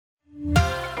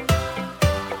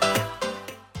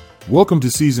Welcome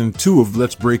to Season 2 of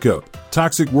Let's Break Up,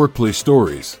 Toxic Workplace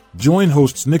Stories. Join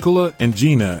hosts Nicola and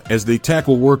Gina as they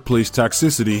tackle workplace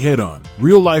toxicity head-on.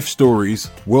 Real-life stories,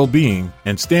 well-being,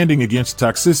 and standing against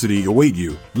toxicity await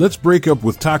you. Let's break up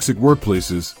with toxic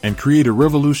workplaces and create a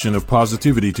revolution of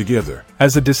positivity together.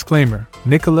 As a disclaimer,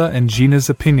 Nicola and Gina's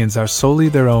opinions are solely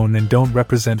their own and don't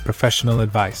represent professional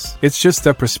advice. It's just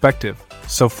their perspective,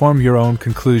 so form your own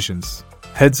conclusions.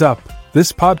 Heads up,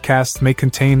 this podcast may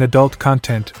contain adult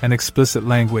content and explicit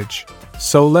language.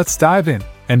 So let's dive in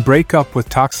and break up with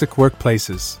toxic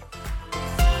workplaces.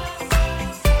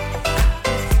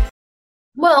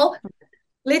 Well,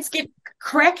 let's get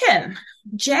cracking.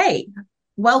 Jay,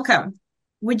 welcome.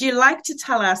 Would you like to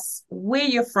tell us where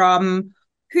you're from,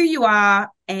 who you are,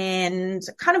 and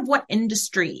kind of what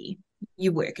industry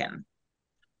you work in?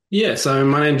 Yeah, so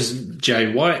my name's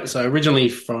Jay White. So originally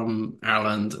from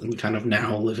Ireland and kind of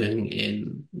now living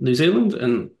in New Zealand.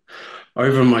 And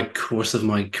over my course of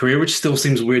my career, which still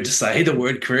seems weird to say the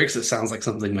word career because it sounds like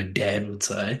something my dad would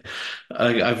say,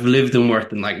 I've lived and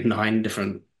worked in like 9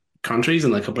 different countries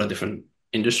and a couple of different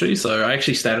industries. So I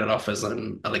actually started off as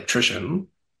an electrician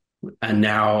and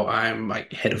now I'm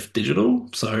like head of digital.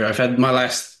 So I've had my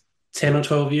last 10 or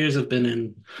 12 years have been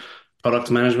in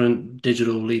product management,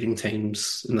 digital, leading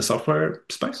teams in the software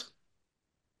space.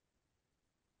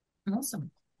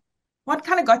 Awesome. What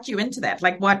kind of got you into that?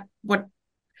 Like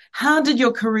how did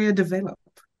your career develop?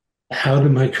 How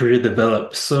did my career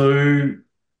develop? So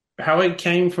how I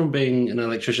came from being an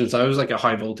electrician, so I was like a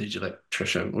high voltage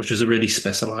electrician, which is a really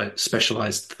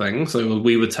specialized thing. So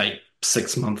we would take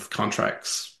 6-month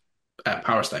contracts at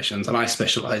power stations, and I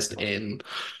specialized in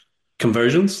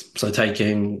conversions. So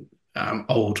taking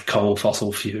old coal,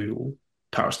 fossil fuel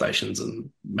power stations and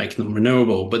making them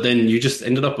renewable. But then you just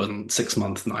ended up on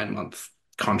 6-month, 9-month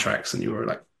contracts and you were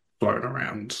like floating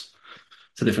around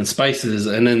to different spaces.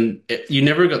 And then you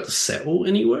never got to settle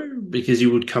anywhere because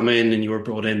you would come in and you were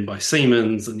brought in by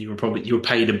Siemens and you were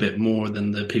paid a bit more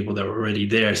than the people that were already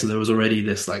there. So there was already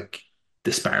this like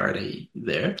disparity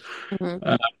there. Mm-hmm.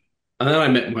 And then I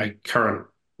met my current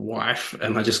wife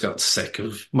and I just got sick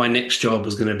of my next job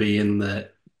was going to be in the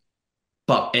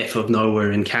butt F of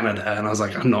nowhere in Canada. And I was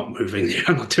like, I'm not moving here.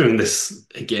 I'm not doing this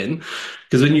again.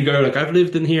 Because when you go like, I've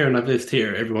lived in here and I've lived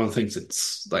here, everyone thinks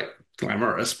it's like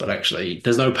glamorous, but actually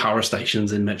there's no power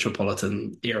stations in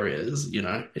metropolitan areas. You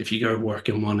know, if you go work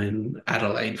in one in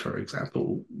Adelaide, for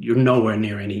example, you're nowhere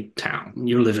near any town.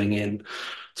 You're living in,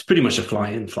 it's pretty much a fly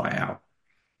in, fly out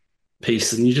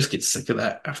piece. And you just get sick of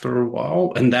that after a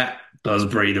while. And that does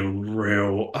breed a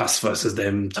real us versus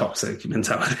them toxic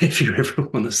mentality if you ever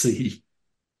want to see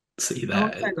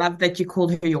that. I love that you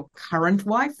called her your current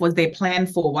wife. Was there plan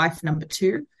for wife number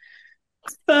 2?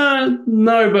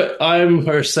 No, but I'm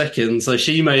her second, so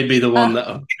she may be the one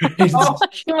that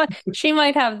she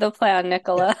might have the plan,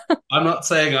 Nicola. I'm not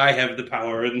saying I have the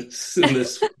power in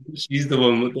this. She's the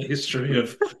one with the history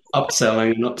of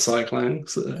upselling and upcycling.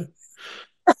 So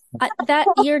That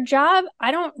your job,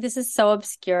 this is so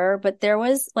obscure, but there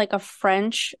was like a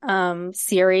French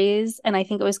series, and I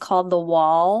think it was called The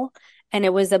Wall, and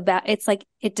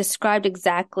it described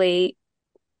exactly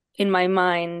in my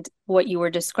mind what you were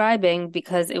describing,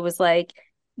 because it was like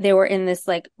they were in this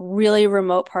like really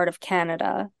remote part of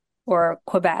Canada or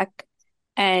Quebec,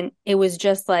 and it was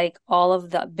just like all of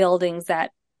the buildings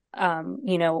that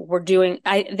were doing,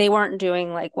 they weren't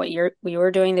doing like what we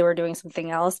were doing, they were doing something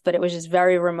else, but it was just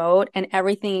very remote and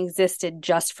everything existed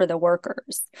just for the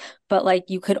workers. But like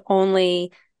you could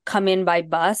only come in by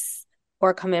bus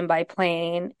or come in by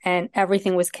plane, and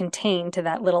everything was contained to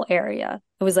that little area.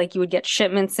 It was like you would get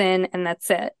shipments in and that's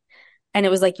it. And it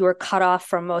was like you were cut off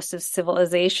from most of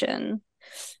civilization.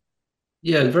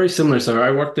 Yeah, very similar. So I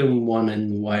worked in one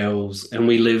in Wales and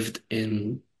we lived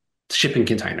in shipping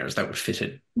containers that were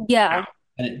fitted out.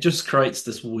 And it just creates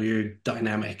this weird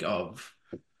dynamic of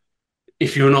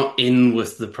if you're not in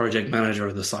with the project manager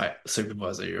or the site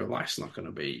supervisor, your life's not going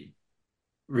to be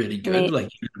really good. Like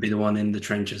you're going to be the one in the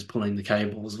trenches pulling the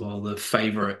cables while the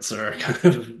favorites are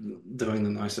kind of doing the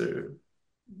nicer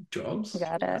jobs.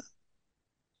 Got it.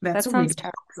 That sounds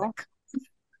terrible.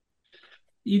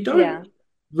 You don't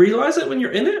realize it when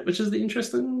you're in it, which is the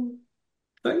interesting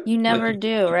thing. You never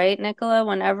do, right, Nicola?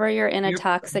 Whenever you're in a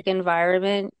toxic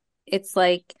environment, it's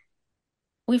like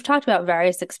we've talked about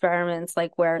various experiments,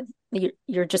 like where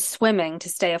you're just swimming to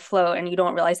stay afloat and you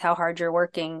don't realize how hard you're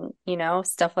working,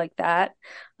 stuff like that.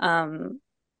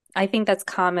 I think that's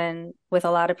common with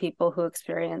a lot of people who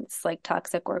experience like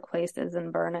toxic workplaces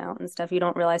and burnout and stuff. You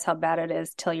don't realize how bad it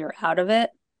is till you're out of it.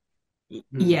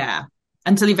 Yeah.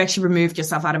 until you've actually removed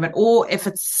yourself out of it. Or if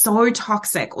it's so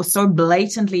toxic or so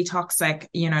blatantly toxic,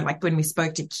 like when we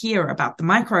spoke to Kier about the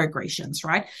microaggressions,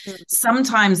 right? Mm-hmm.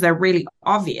 Sometimes they're really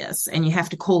obvious and you have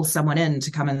to call someone in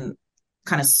to come and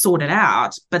kind of sort it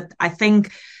out. But I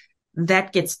think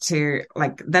that gets to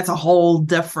that's a whole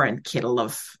different kettle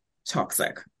of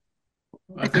toxic.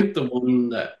 I think the one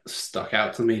that stuck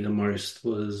out to me the most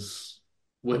was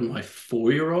when my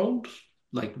 4-year-old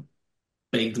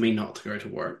begged me not to go to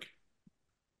work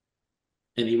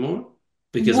anymore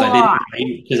because I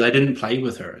didn't play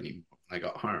with her anymore when I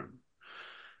got home.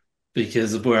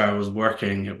 Because of where I was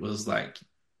working, it was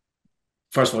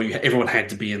first of all, everyone had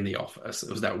to be in the office. It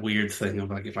was that weird thing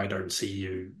of if I don't see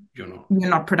you, you're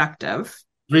not productive.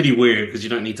 Really weird because you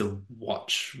don't need to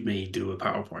watch me do a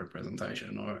PowerPoint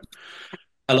presentation, or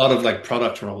a lot of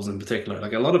product roles in particular.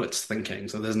 A lot of it's thinking,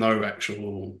 so there's no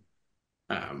actual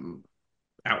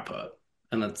output.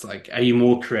 And it's are you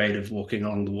more creative walking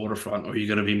along the waterfront, or are you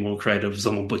going to be more creative if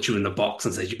someone puts you in the box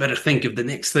and says, you better think of the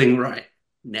next thing right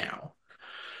now?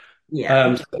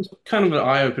 Yeah. So it's kind of an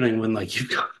eye-opening when you've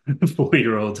got a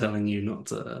 4-year-old telling you not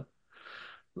to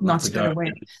go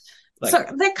away. So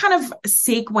that kind of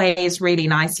segues really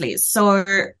nicely. So,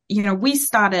 we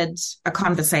started a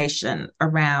conversation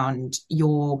around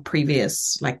your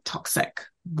previous toxic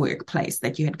workplace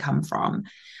that you had come from.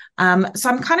 So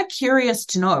I'm kind of curious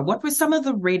to know, what were some of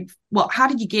how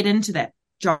did you get into that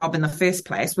job in the first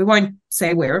place? We won't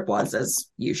say where it was as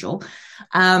usual.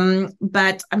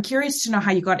 But I'm curious to know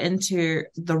how you got into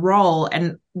the role,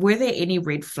 and were there any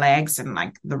red flags in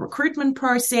the recruitment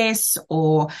process,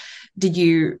 or did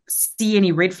you see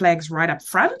any red flags right up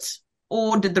front,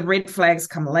 or did the red flags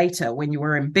come later when you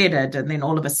were embedded and then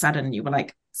all of a sudden you were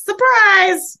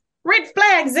surprise, red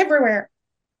flags everywhere?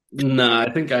 No, I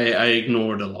think I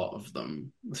ignored a lot of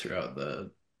them throughout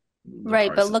the right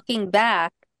process. But looking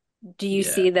back, do you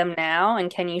see them now,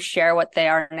 and can you share what they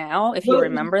are now if you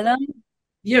remember them?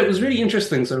 Yeah, it was really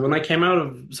interesting. So when I came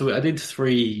out I did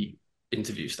 3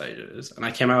 interview stages, and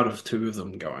I came out of 2 of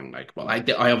them going well, I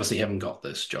obviously haven't got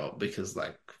this job because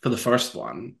for the first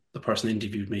one, the person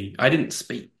interviewed me, I didn't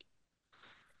speak.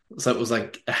 So it was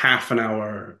a half an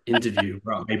hour interview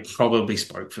where I probably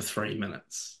spoke for 3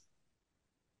 minutes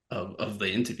of the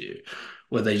interview,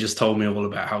 where they just told me all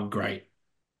about how great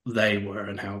they were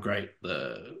and how great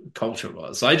the culture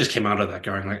was. So I just came out of that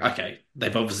going okay,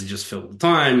 they've obviously just filled the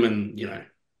time, and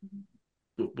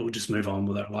we'll just move on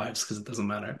with our lives because it doesn't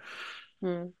matter.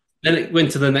 Then it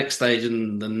went to the next stage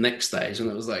and the next stage,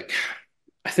 and it was I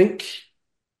think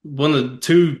one of the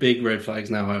 2 big red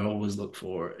flags now I always look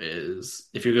for is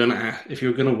if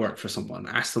you're gonna work for someone,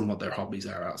 ask them what their hobbies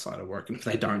are outside of work, and if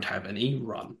they don't have any,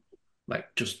 run.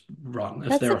 Just run.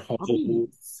 If they're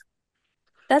hobbies.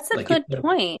 That's a good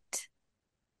point.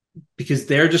 Because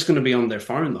they're just going to be on their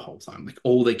phone the whole time.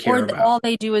 All they care about. All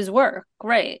they do is work.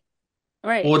 Right.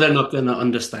 Or they're not going to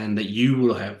understand that you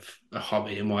will have a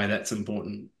hobby and why that's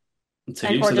important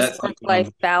to you. Or so just that's work-life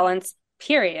balance,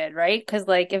 period, right? Because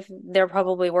if they're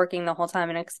probably working the whole time,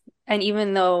 and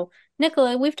even though,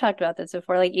 Nicola, we've talked about this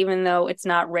before, even though it's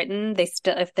not written, they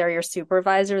still, if they're your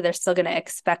supervisor, they're still going to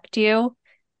expect you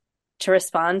to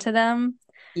respond to them.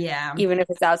 Yeah. Even if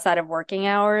it's outside of working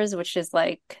hours, which is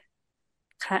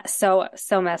so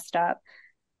messed up.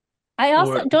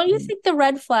 Don't you think the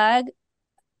red flag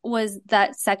was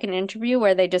that second interview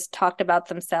where they just talked about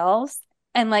themselves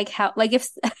and how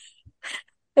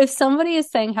if somebody is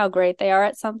saying how great they are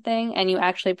at something and you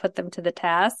actually put them to the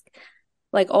task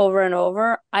over and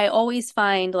over, I always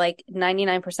find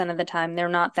 99% of the time they're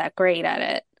not that great at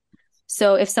it.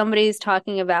 So if somebody's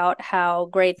talking about how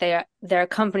great their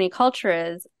company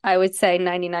culture is, I would say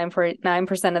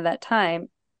 99% of that time,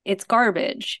 it's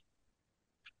garbage.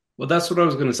 Well, that's what I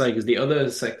was going to say, because the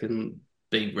other second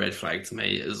big red flag to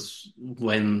me is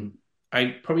when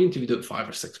I probably interviewed 5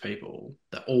 or 6 people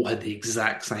that all had the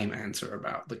exact same answer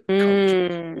about the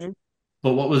culture.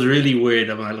 But what was really weird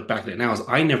when I look back at it now is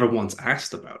I never once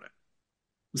asked about it.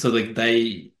 So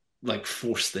they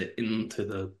forced it into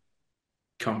the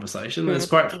conversation. It's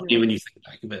quite funny when you think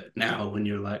back of it now, when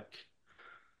you're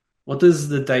what does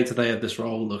the day-to-day of this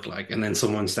role look like? And then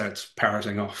someone starts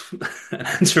parroting off an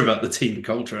answer about the team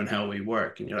culture and how we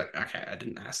work, and you're okay, I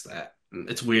didn't ask that. And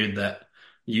it's weird that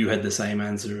you had the same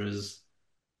answer as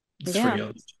 3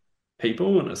 other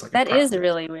people, and it's that is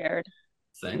really weird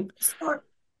thing.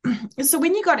 So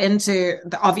when you got into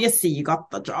obviously you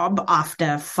got the job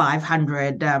after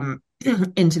 500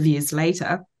 interviews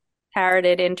later.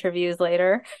 Parroted interviews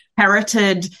later.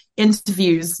 Parroted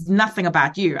interviews, nothing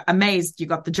about you. Amazed you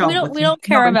got the job. We don't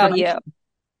care about you.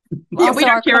 Yeah, we Also, don't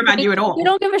our care about company, you at we all.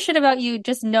 don't give a shit about you.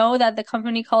 Just know that the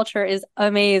company culture is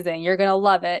amazing. You're gonna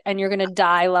love it and you're gonna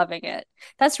die loving it.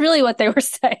 That's really what they were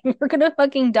saying. We're gonna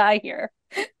fucking die here.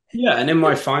 Yeah, and in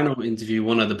my final interview,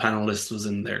 one of the panelists was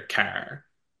in their car,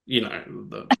 you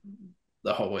know,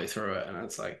 the whole way through it, and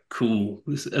it's like cool.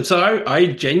 And so I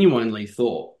genuinely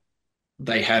thought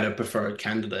they had a preferred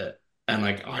candidate, and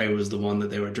like I was the one that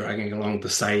they were dragging along to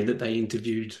say that they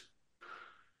interviewed.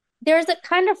 There's a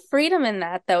kind of freedom in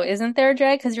that though, isn't there,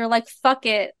 Jay? Because you're like, fuck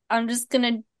it. I'm just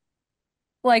doing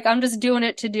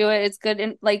it to do it. It's good.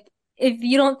 And like, if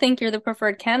you don't think you're the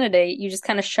preferred candidate, you just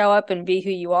kind of show up and be who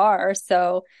you are.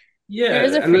 So there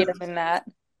is Yeah, a and freedom that's in that.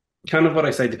 kind of what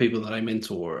I say to people that I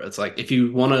mentor. It's like if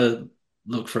you want to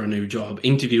look for a new job,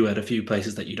 interview at a few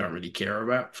places that you don't really care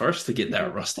about first to get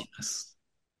that Mhm. rustiness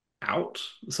out.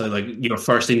 So like your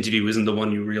first interview isn't the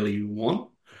one you really want.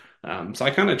 So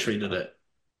I kind of treated it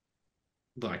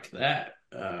like that.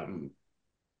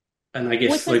 And I Which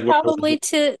guess is like what probably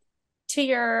to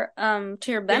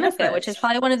your benefit, which Benefit. is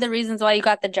probably one of the reasons why you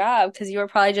got the job, because you were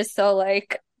probably just so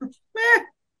Eh,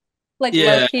 like low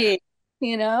yeah, key,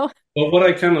 you know? but what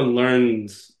I kind of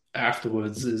learned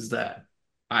afterwards is that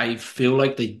I feel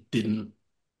like they didn't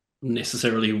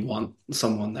necessarily want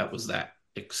someone that was that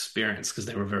experienced because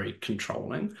they were very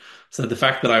controlling. So the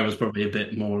fact that I was probably a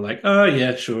bit more like, oh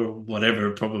yeah, sure,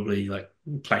 whatever, probably like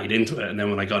played into it. And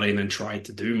then when I got in and tried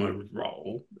to do my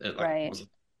role, it like Right. wasn't.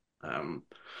 Um,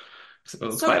 so it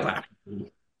was quite So,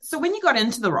 laughable. so when you got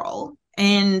into the role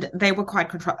and they were quite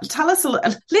control, tell us a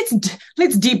little.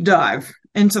 Let's deep dive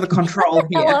into the control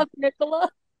I here. love Nicola.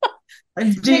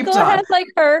 Let's deep Nicola dive. has like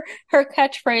her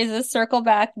catchphrases, circle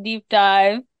back, deep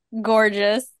dive,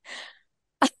 gorgeous.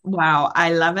 Wow,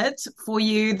 I love it for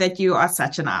you that you are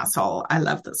such an asshole. I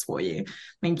love this for you.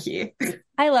 Thank you.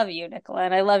 I love you, Nicola,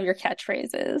 and I love your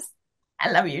catchphrases.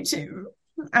 I love you too.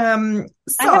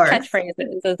 I have So,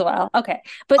 catchphrases as well. Okay.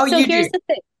 oh, But so you here's do. the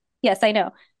thing. Yes, I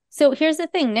know. So here's the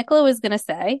thing. Nicola was gonna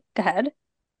say, go ahead.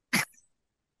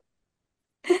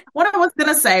 What I was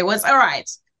going to say was, all right,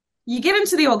 you get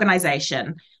into the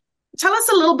organization. Tell us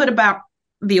a little bit about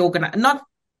the not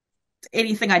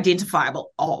anything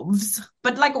identifiable ofs,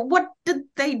 but like what did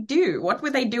they do? What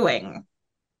were they doing?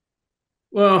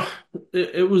 Well,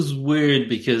 it was weird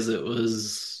because it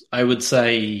was, I would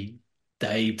say,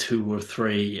 day two or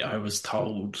three, I was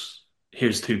told,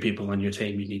 here's two people on your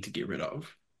team you need to get rid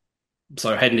of.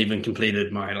 So I hadn't even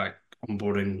completed my like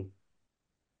onboarding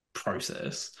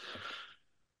process.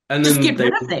 And Just then get they,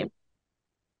 rid of them.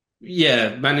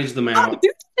 yeah, managed them Oh, out. do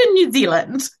it in New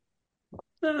Zealand.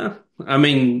 I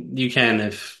mean, you can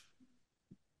if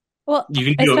Well, you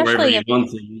can do it wherever especially you if want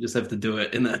to. You just have to do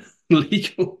it in a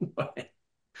legal way.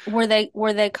 were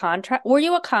they contract were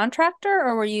you a contractor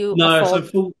or were you a No, so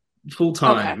full full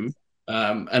okay. time,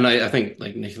 and I think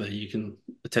like Nicola, you can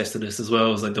attest to this as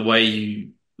well. Is like the way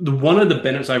the one of the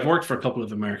benefits. I've worked for a couple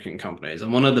of American companies,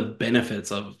 and one of the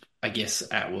benefits of I guess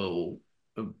at will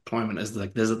employment is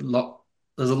like there's a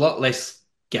lot less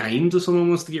games if someone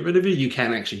wants to get rid of you. You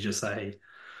can actually just say,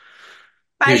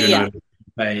 "Here's your Bye. notice,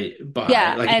 pay bye."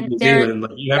 Yeah, Like in and New they're Zealand,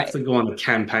 like you have right. to go on a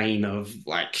campaign of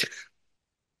like,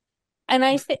 And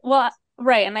I think, well,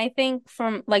 right. And I think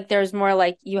from like, there's more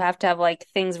like you have to have like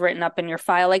things written up in your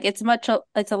file. Like it's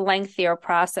a lengthier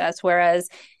process. Whereas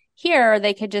here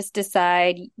they could just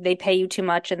decide they pay you too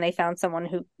much and they found someone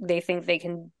who they think they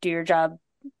can do your job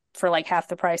for like half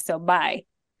the price. So bye.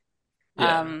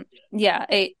 yeah, Yeah,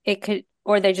 it could,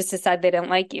 or they just decide they don't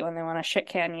like you and they want to shit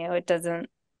can you. It doesn't,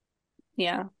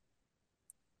 yeah.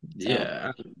 So,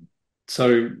 yeah.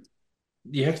 So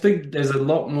you have to, there's a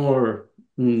lot more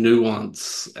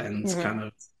nuance and mhm. kind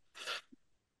of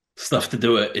stuff to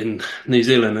do it in New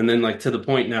Zealand. And then, like, to the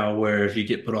point now where if you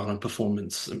get put on a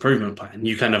performance improvement plan,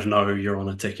 you kind of know you're on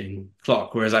a ticking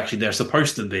clock. Whereas actually, they're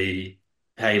supposed to be,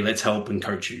 hey, let's help and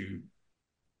coach you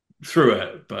through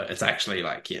it. But it's actually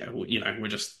like, yeah, we're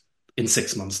just in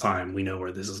 6 months' time, we know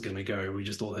where this is going to go. We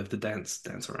just all have to dance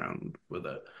around with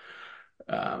it.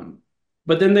 Um,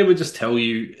 but then they would just tell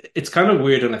you, it's kind of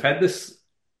weird. And I've had this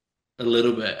a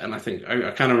little bit, and I think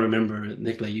I kind of remember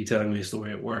Nicola, you telling me a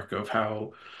story at work of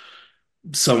how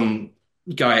some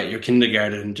guy at your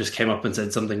kindergarten just came up and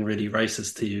said something really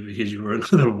racist to you because you were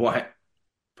another white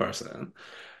person.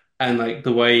 And like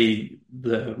the way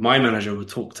the my manager would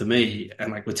talk to me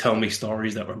and like would tell me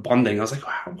stories that were bonding, I was like,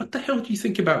 wow, what the hell do you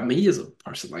think about me as a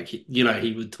person? Like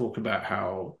he would talk about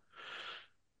how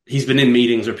he's been in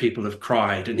meetings where people have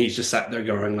cried and he's just sat there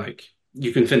going like,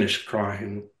 you can finish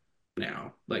crying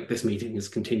now. Like this meeting is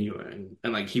continuing.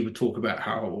 And like he would talk about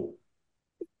how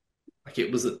like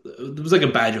it was like a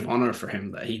badge of honor for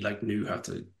him that he like knew how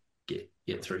to get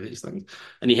get through these things.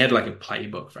 And he had like a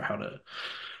playbook for how to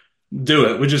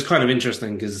do it, which is kind of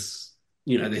interesting because,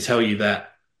 they tell you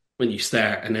that when you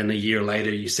start, and then a year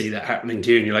later you see that happening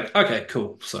to you, and you're like, okay,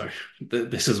 cool. So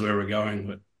this is where we're going.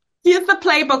 But Here's the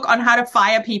playbook on how to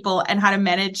fire people and how to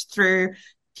manage through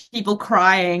people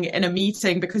crying in a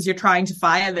meeting because you're trying to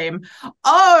fire them.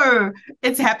 Oh,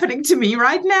 it's happening to me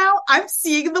right now. I'm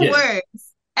seeing the yeah,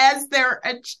 words as they're,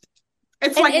 it's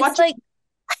And like it's watching. like,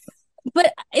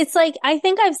 but it's like, I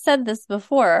think I've said this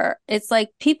before. It's like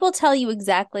people tell you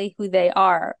exactly who they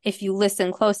are if you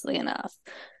listen closely enough.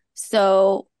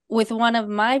 So with one of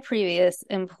my previous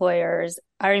employers,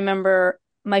 I remember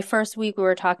my first week we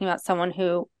were talking about someone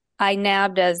who I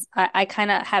nabbed as I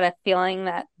kind of had a feeling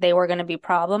that they were going to be a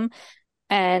problem.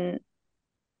 And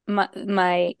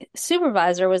my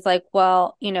supervisor was like,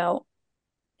 well,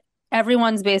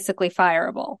 everyone's basically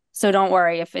fireable. So don't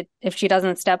worry if she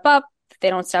doesn't step up, if they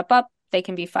don't step up, they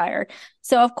can be fired.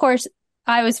 So of course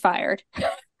I was fired.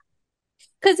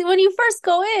 Because when you first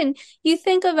go in, you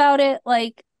think about it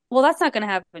like, well, that's not going to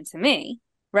happen to me,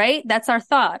 right? That's our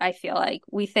thought. I feel like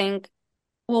we think,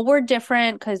 well, we're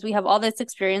different because we have all this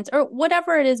experience or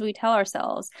whatever it is we tell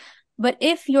ourselves. But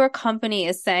if your company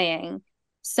is saying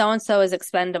so and so is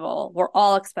expendable, we're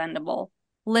all expendable,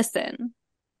 listen,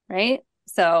 right?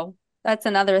 So that's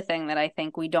another thing that I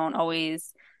think we don't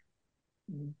always,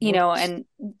 what's and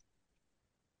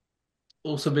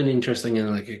also been interesting in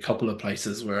like a couple of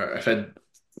places where I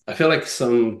feel like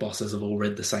some bosses have all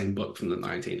read the same book from the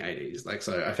 1980s. Like,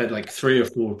 so I've had like three or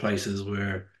four places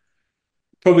where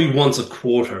probably once a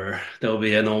quarter there'll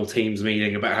be an all teams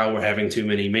meeting about how we're having too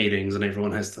many meetings and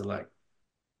everyone has to like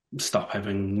stop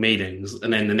having meetings.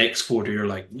 And then the next quarter you're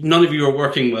like, none of you are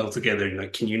working well together. And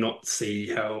like, can you not see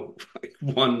how like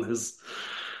one has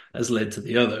led to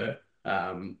the other?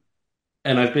 And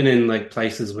I've been in like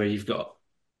places where you've got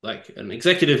like an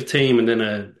executive team and then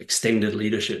a extended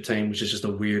leadership team, which is just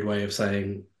a weird way of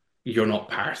saying you're not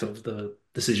part of the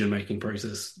decision making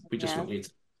process. We just yeah. want you to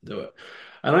do it.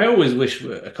 And I always wish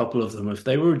for a couple of them if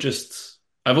they were just.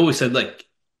 I've always said like,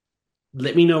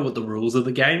 let me know what the rules of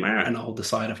the game are, and I'll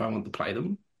decide if I want to play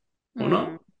them or Mm,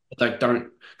 not. Like,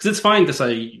 don't, because it's fine to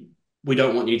say we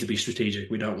don't want you to be strategic,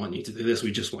 we don't want you to do this,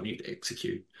 we just want you to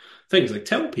execute things. Like,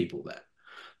 tell people that.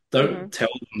 mm-hmm. Don't tell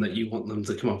them that you want them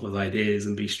to come up with ideas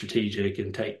and be strategic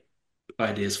and take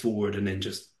ideas forward and then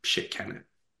just shit can it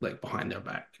like behind their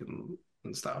back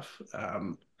and stuff.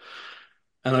 And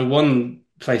I one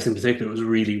place in particular was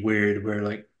really weird where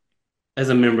like as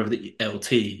a member of the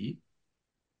LT,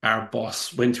 our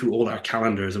boss went through all our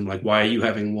calendars and like, why are you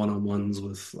having one-on-ones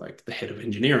with like the head of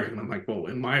engineering? And I'm like, well,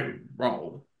 in my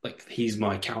role, like he's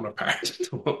my counterpart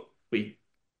to what we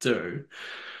do.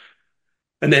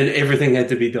 And then everything had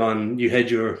to be done. You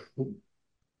had your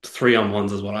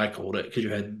three-on-ones is what I called it, because you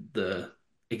had the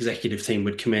executive team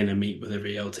would come in and meet with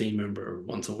every LT member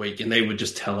once a week, and they would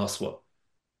just tell us what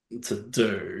to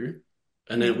do.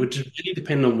 And it Mm-hmm. would just really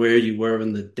depend on where you were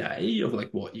in the day of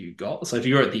like what you got. So if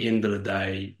you're at the end of the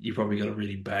day, you probably got a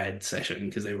really bad session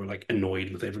because they were like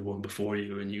annoyed with everyone before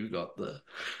you and you got the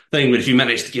thing. But if you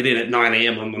managed to get in at 9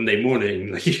 a.m. on Monday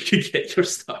morning, like you could get your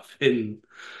stuff in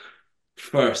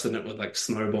first and it would like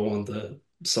snowball onto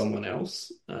someone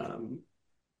else.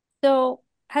 So,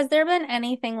 has there been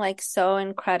anything like so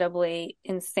incredibly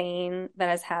insane that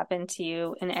has happened to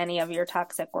you in any of your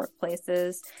toxic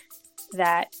workplaces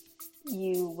that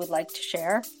you would like to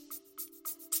share?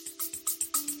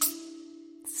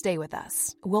 Stay with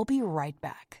us. We'll be right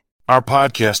back. Our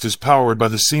podcast is powered by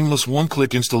the seamless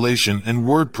one-click installation and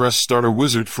WordPress starter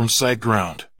wizard from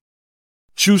SiteGround.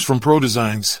 Choose from pro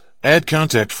designs, add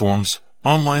contact forms,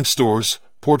 online stores,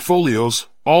 portfolios,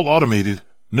 all automated,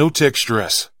 no tech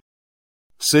stress.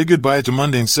 Say goodbye to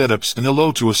mundane setups and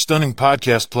hello to a stunning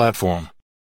podcast platform.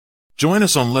 Join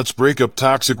us on Let's Break Up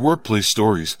Toxic Workplace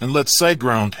Stories and let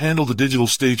SiteGround handle the digital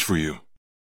stage for you.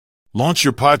 Launch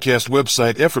your podcast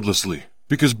website effortlessly,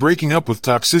 because breaking up with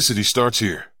toxicity starts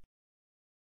here.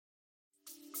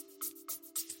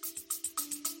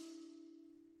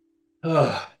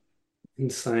 Oh,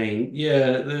 insane.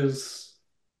 Yeah, there's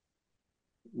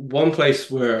one place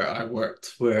where I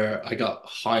worked where I got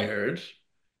hired,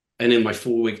 and in my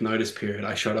 4 week notice period,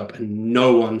 I showed up and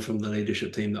no one from the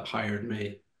leadership team that hired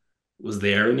me was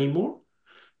there anymore.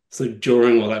 So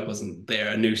during while I wasn't there,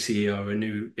 a new CEO, a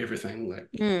new everything like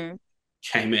Hmm.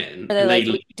 came in Are they and they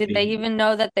like, did they literally even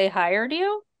know that they hired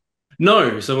you?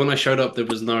 no. So when I showed up, there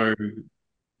was no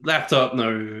laptop,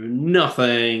 no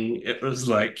nothing. It was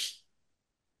like,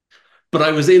 but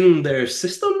I was in their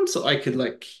system, so I could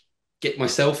like get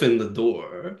myself in the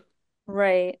door.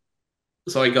 Right.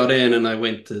 So I got in and I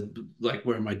went to like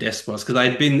where my desk was because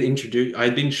I'd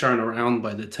been shown around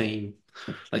by the team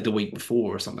like the week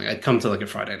before or something. I'd come to like a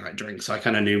Friday night drink, so I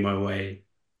kind of knew my way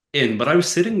in. But I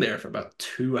was sitting there for about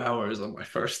 2 hours on my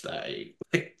first day.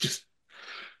 Like just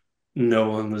no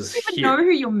one was You even know here.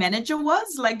 who your manager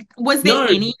was? Like, was there No,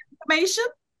 any information?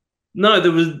 no,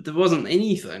 there wasn't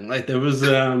anything. Like there was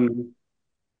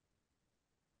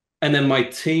and then my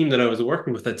team that I was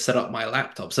working with had set up my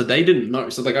laptop, so they didn't know.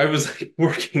 So like I was like,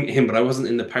 working in, but I wasn't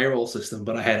in the payroll system,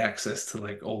 but I had access to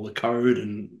like all the code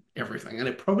and everything. And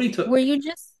it probably Were took, you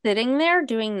just sitting there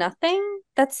doing nothing?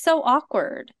 That's so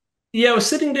awkward. yeah, I was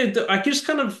sitting there. I just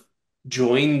kind of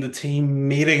joined the team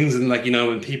meetings and like,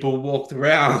 when people walked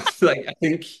around, like I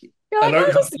think You're I like, learned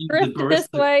I'll how to just use the drift this barista.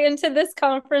 way into this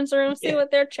conference room, see Yeah. what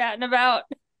they're chatting about.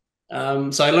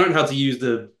 So I learned how to use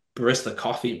the barista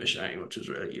coffee machine, which was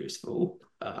really useful.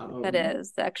 That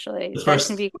is actually, The that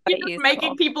can first, be You're quite just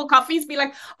making useful. people coffees be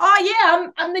like, oh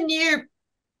yeah, I'm the new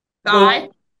guy.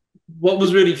 well, what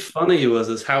was really funny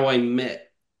is how I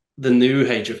met the new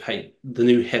head of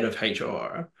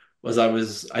HR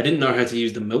I didn't know how to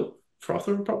use the milk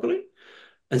frother properly.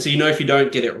 And so if you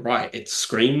don't get it right, it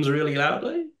screams really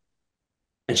loudly.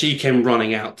 And she came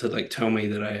running out to like tell me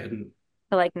that I hadn't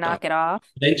To like done. knock it off.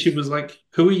 Then she was like,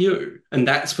 "Who are you?" And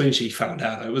that's when she found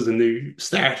out I was a new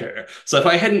starter. So if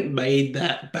I hadn't made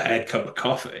that bad cup of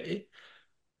coffee,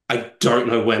 I don't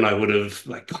know when I would have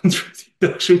like gone through the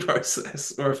induction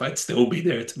process, or if I'd still be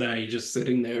there today, just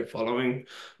sitting there following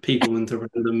people into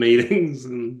random meetings,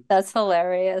 That's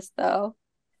hilarious though.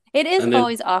 It is and then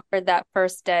always awkward that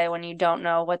first day when you don't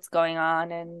know what's going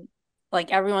on and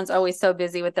like everyone's always so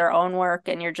busy with their own work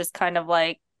and you're just kind of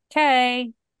like,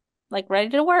 okay, like ready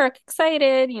to work,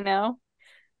 excited, you know?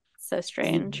 So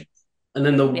strange. and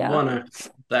then the Yeah. one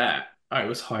after that, I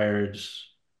was hired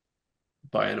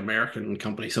by an American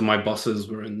company, so my bosses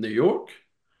were in New York.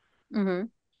 Hmm.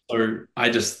 So I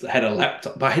just had a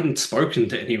laptop, but I hadn't spoken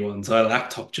to anyone, so a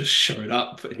laptop just showed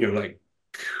up, and you're like,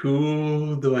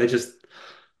 "Cool, do I just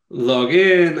log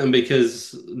in?" And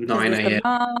because Is 9 this the a.m.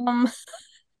 mom?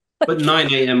 But Like,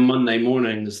 9 a.m. Monday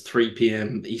morning is 3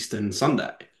 p.m. Eastern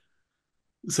Sunday.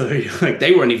 So like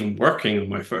they weren't even working on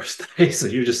my first day. So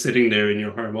you're just sitting there in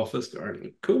your home office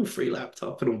going, cool, free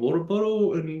laptop and a water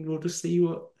bottle, and we'll just see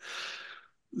what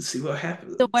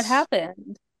so what happens.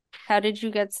 happened? How did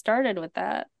you get started with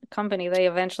that company? They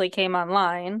eventually came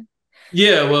online.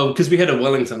 Yeah, well, because we had a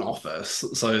Wellington office.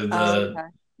 So Oh, the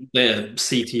okay. their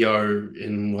CTO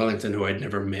in Wellington, who I'd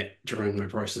never met during my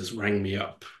process, rang me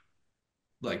up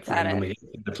like Got it. randomly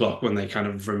at the clock when they kind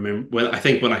of remember when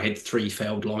I had three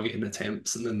failed login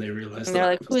attempts, and then they realized And that they're I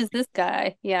like, who is this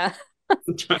guy? Yeah.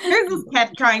 was Who's this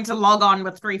cat trying to log on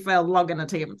with three failed login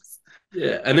attempts?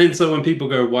 yeah. And then so when people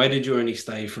go, why did you only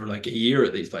stay for like a year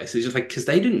at these places? It's just like because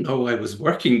they didn't know I was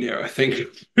working there, I think.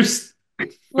 First,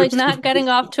 Like first not getting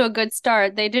off to a good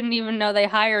start. They didn't even know they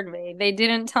hired me. They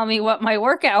didn't tell me what my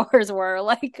work hours were.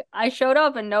 Like I showed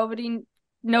up and nobody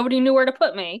knew where to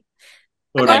put me.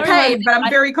 I or I got like remember paid, but I'm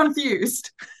very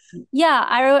confused. yeah,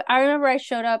 I remember I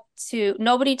showed up to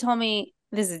nobody told me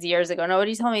this is years ago.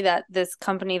 Nobody told me that this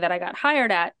company that I got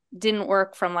hired at didn't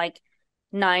work from like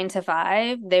 9 to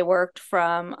 5. They worked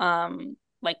from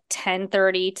like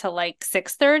 10:30 to like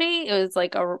 6:30. It was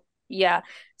like a yeah.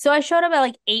 So I showed up at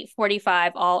like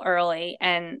 8:45 all early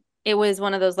and it was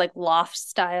one of those like loft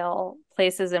style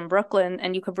places in Brooklyn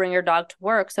and you could bring your dog to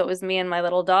work. So it was me and my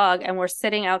little dog and we're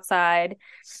sitting outside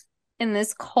in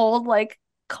this cold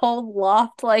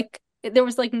loft there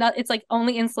was like not it's like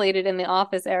only insulated in the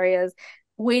office areas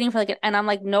waiting for like and I'm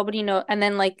like nobody know and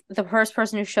then like the first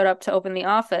person who showed up to open the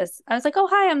office I was like oh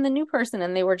hi I'm the new person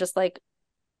and they were just like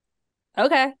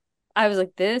okay I was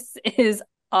like this is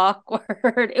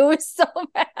awkward it was so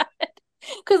bad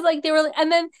because like they were like,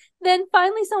 and then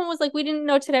finally someone was like we didn't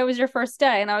know today was your first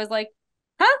day and I was like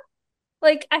huh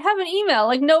like I have an email.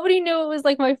 Like nobody knew it was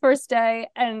like my first day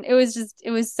and it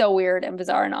was so weird and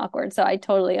bizarre and awkward. So I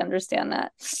totally understand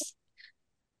that.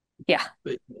 Yeah.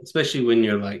 especially when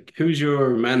you're like, who's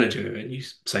your manager? And you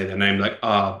say their name, like,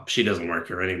 ah, she doesn't work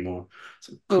here anymore.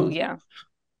 So Oh, cool. yeah.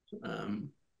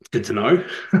 Um, good to know.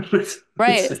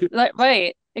 Right. Like,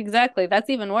 right. Exactly. That's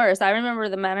even worse. I remember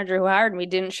the manager who hired me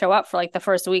didn't show up for like the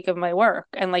first week of my work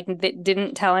and like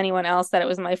didn't tell anyone else that it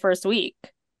was my first week.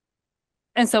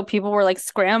 And so people were like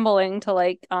scrambling to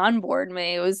like onboard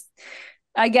me.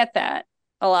 I get that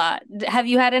a lot. Have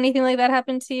you had anything like that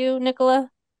happen to you, Nicola?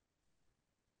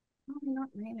 Oh, not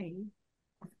really.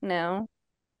 No.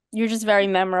 You're just very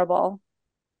memorable.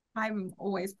 I'm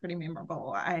always pretty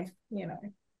memorable.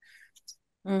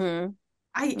 Hmm.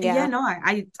 I, yeah, Yeah. no,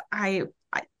 I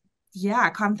yeah, I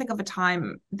can't think of a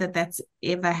time that that's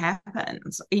ever happened,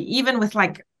 even with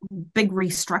like big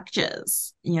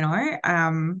restructures, you know.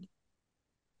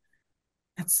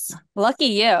 It's Lucky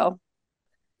you.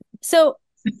 So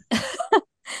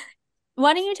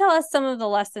why don't you tell us some of the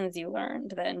lessons you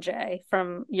learned then, Jay,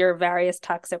 from your various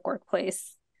toxic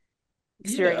workplace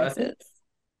Yeah, I think experiences?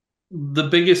 the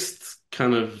biggest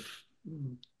kind of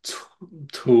t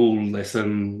tool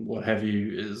lesson, what have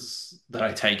you, is that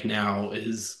I take now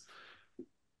is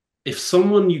if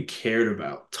someone you cared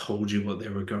about told you what they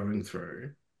were going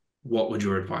through, what would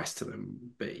your advice to them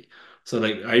be? So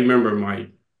like I remember my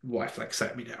wife like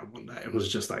sat me down one day and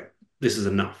was just like, this is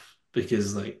enough.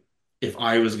 Because like if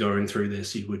I was going through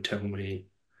this, you would tell me,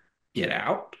 get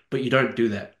out, but you don't do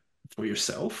that for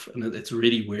yourself. And it's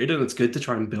really weird. And it's good to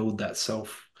try and build that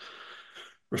self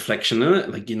reflection in it.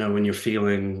 Like, when you're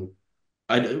feeling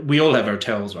we all have our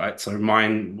tells, right? So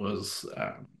mine was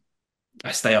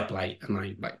I stay up late and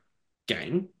I like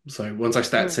game. So once I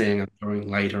start Mm. seeing I'm going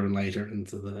later and later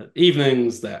into the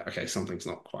evenings, that okay, something's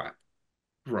not quite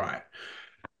right.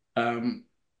 Um,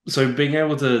 so being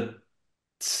able to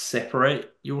separate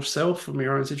yourself from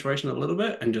your own situation a little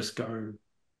bit and just go,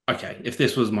 okay, if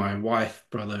this was my wife,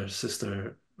 brother,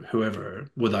 sister, whoever,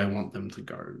 would I want them to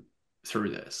go through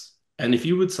this? And if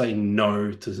you would say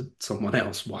no to someone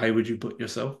else, why would you put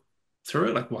yourself through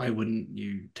it? Like, why wouldn't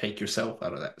you take yourself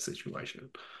out of that situation?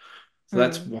 So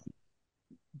that's Mm. one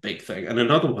big thing. And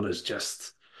another one is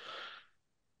just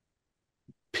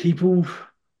people.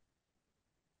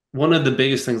 One of the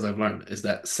biggest things I've learned is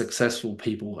that successful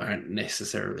people aren't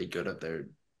necessarily good at their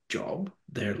job.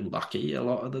 They're lucky a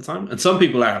lot of the time. And some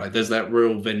people are. Like, there's that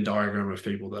real Venn diagram of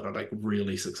people that are like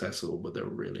really successful, but they're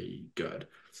really good.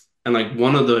 And like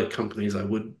one of the companies I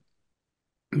would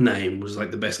name was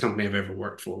like the best company I've ever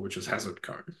worked for, which was Hazard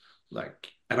Co.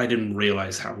 Like, and I didn't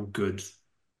realize how good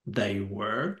they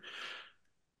were.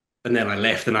 And then I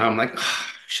left, and I'm like, oh,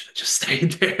 I should have just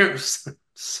stayed there.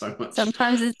 So much.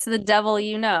 Sometimes it's the devil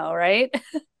you know, right?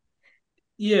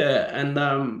 Yeah, and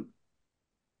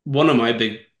one of my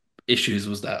big issues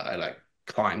was that I like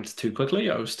climbed too quickly.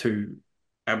 I was too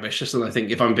ambitious, and I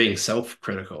think if I'm being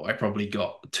self-critical, I probably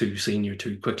got too senior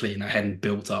too quickly, and I hadn't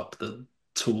built up the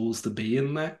tools to be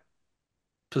in that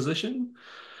position.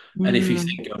 And if you mm,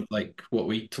 think of like what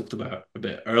we talked about a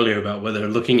bit earlier about whether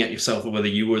looking at yourself or whether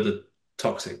you were the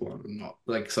toxic one or not,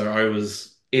 like so I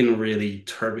was in really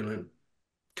turbulent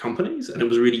companies, and it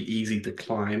was really easy to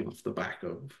climb off the back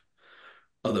of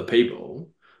other people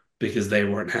because they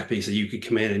weren't happy. So you could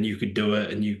come in and you could do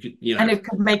it, and you could, and it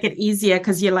could make it easier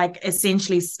because you're like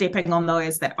essentially stepping on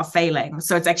those that are failing.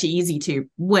 So it's actually easy to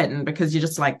win because you're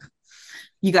just like,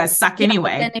 you guys suck Yeah, but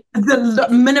anyway. then The if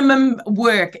minimum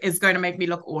work is going to make me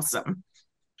look awesome.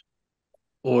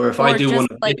 or if I or do one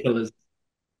just of like Nicola's,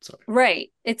 sorry.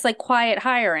 right. It's like quiet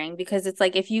hiring because it's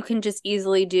like if you can just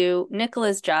easily do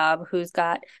Nicola's job, who's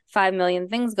got 5 million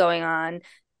things going on,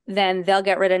 then they'll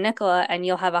get rid of Nicola and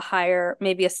you'll have a higher,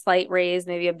 maybe a slight raise,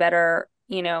 maybe a better,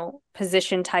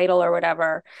 position title or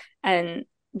whatever. And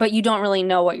but you don't really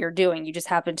know what you're doing. You just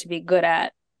happen to be good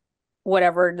at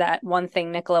whatever that one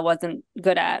thing Nicola wasn't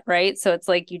good at, right? So it's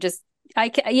like you just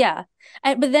yeah.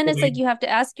 But then it's like you have to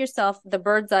ask yourself the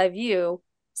bird's eye view.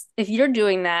 If you're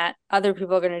doing that, other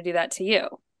people are going to do that to you.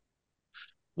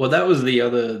 Well, that was the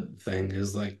other thing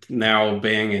is like now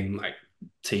being in like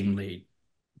team lead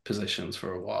positions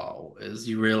for a while is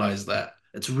you realize that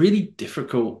it's really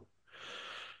difficult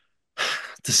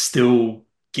to still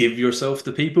give yourself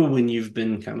to people when you've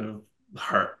been kind of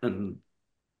hurt and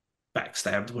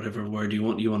backstabbed, whatever word you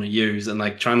want to use, and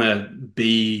like trying to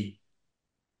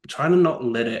not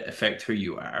let it affect who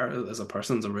you are as a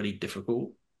person is a really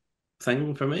difficult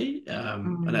thing for me.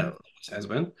 And it Mm, always has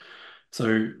been.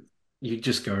 So you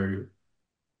just go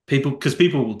people because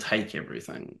people will take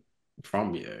everything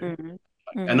from you. Mm-hmm.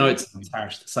 I know Mm-hmm. it sounds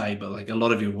harsh to say, but like a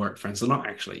lot of your work friends are not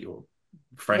actually your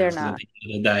They're friends because at not. the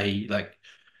end of the day, like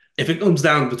if it comes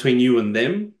down between you and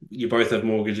them, you both have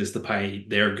mortgages to pay.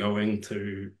 They're going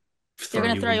to They're throw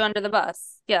going to you throw on. you under the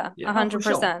bus. Yeah, Yeah. a oh, for hundred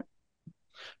sure. percent.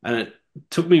 And it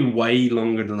took me way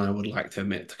longer than I would like to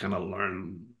admit to kind of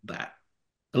learn that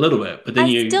a little bit. But then I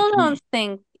you, still don't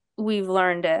think we've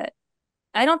learned it.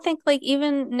 I don't think like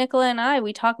even Nicola and I,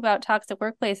 we talk about toxic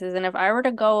workplaces. And if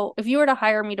you were to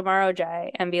hire me tomorrow,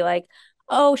 Jay, and be like,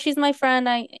 oh, she's my friend.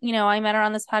 I met her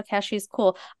on this podcast. She's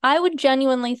cool. I would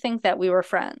genuinely think that we were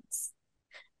friends.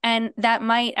 And that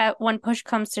might, when push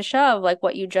comes to shove, like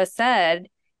what you just said,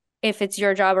 if it's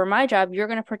your job or my job, you're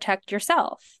going to protect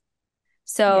yourself.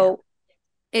 Yeah. So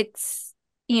it's,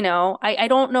 I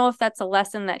don't know if that's a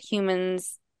lesson that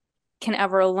humans can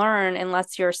ever learn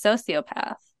unless you're a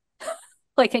sociopath.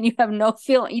 Like, and you have no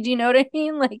feeling. Do you know what I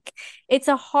mean? Like, it's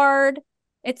a hard,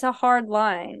 it's a hard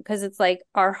line because it's like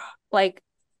like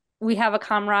we have a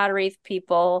camaraderie with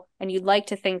people and you'd like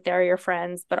to think they're your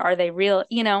friends, but are they real?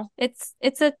 It's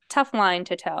a tough line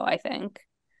to toe, I think.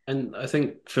 And I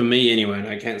think for me anyway, and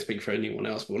I can't speak for anyone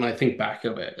else, but when I think back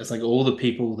of it, it's like all the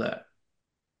people that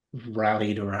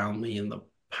rallied around me in the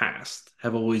past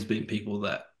have always been people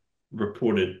that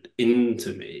reported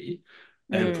into me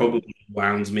and Mm, probably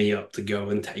wound me up to go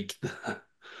and take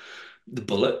the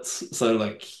bullets. So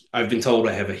like I've been told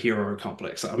I have a hero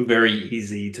complex. I'm very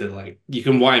easy to like you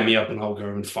can wind me up and I'll go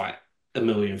and fight a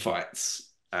million fights.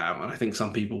 And I think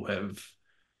some people have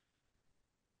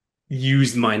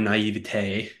used my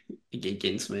naivete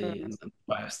against me in mm. the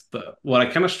past. But what I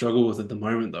kind of struggle with at the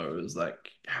moment though is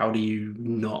like how do you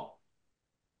not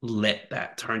let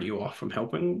that turn you off from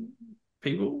helping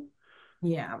people?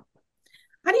 Yeah.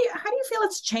 How do you feel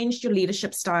it's changed your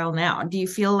leadership style now? Do you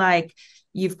feel like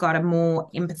you've got a more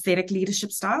empathetic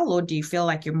leadership style, or do you feel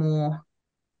like you're more,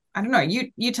 I don't know,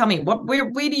 you tell me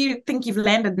where do you think you've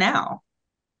landed now?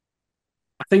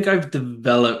 I think I've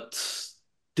developed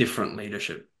different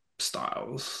leadership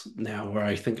styles now where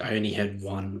I think I only had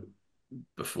one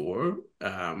before.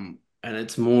 And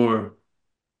it's more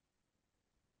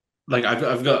like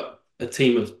I've got a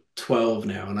team of 12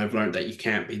 now, and I've learned that you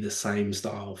can't be the same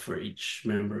style for each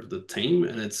member of the team.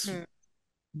 And it's Mm.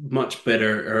 much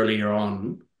better earlier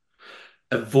on.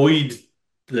 Avoid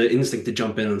the instinct to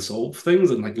jump in and solve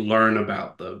things and like learn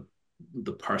about the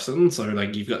person. So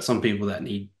like you've got some people that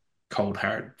need cold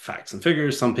hard facts and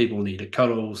figures, some people need a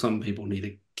cuddle, some people need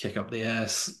a kick up the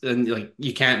ass, and like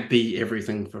you can't be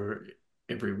everything for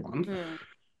everyone. Mm.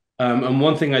 And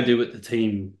one thing I do with the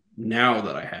team now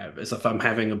that I have is if I'm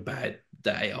having a bad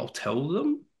day, I'll tell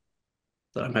them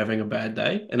that I'm having a bad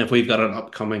day. And if we've got an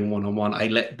upcoming one-on-one, I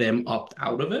let them opt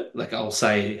out of it. Like I'll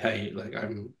say, hey, like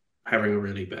I'm having a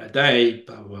really bad day,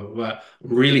 blah, blah, blah. I'm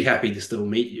really happy to still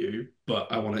meet you,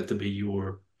 but I want it to be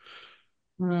your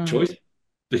Mm. choice.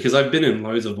 Because I've been in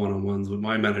loads of one-on-ones with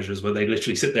my managers where they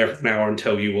literally sit there for an hour and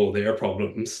tell you all their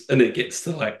problems. And it gets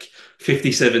to like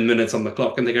 57 minutes on the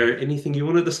clock and they go, anything you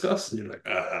want to discuss? And you're like,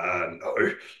 no,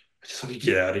 I just want to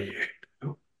get out of here.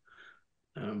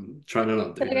 Trying to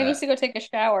not do Like I need that. to go take a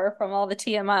shower from all the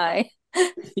TMI.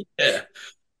 Yeah.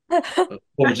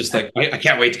 Or just like, I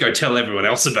can't wait to go tell everyone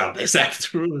else about this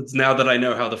afterwards. Now that I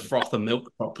know how to froth a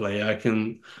milk properly, I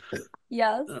can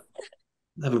Yes. uh,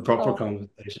 have a proper Oh.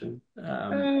 conversation.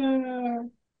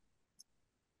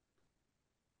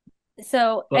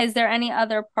 So, But is there any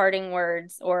other parting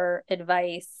words or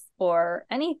advice or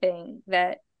anything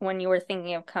that when you were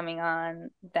thinking of coming on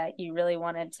that you really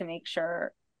wanted to make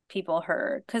sure people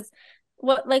heard? Because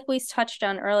what, like we touched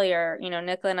on earlier,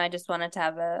 Nicola and I just wanted to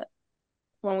have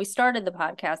when we started the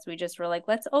podcast, we just were like,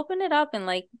 let's open it up and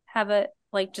like have a,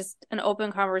 like just an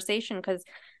open conversation. Because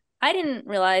I didn't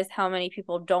realize how many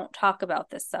people don't talk about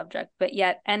this subject, but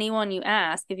yet anyone you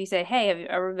ask, if you say, "Hey, have you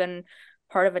ever been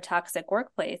part of a toxic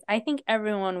workplace?" I think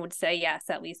everyone would say yes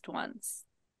at least once,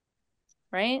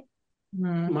 right?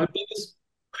 Mm. my biggest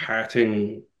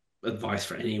parting advice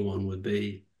for anyone would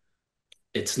be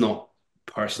it's not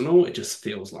personal, it just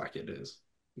feels like it is.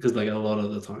 Because like a lot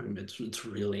of the time it's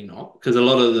really not. Because a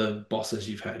lot of the bosses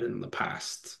you've had in the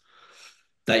past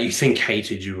that you think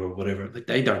hated you or whatever, like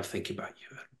they don't think about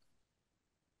you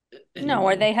No,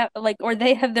 or anymore. they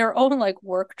have their own like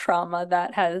work trauma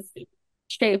that has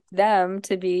shaped them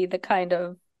to be the kind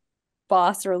of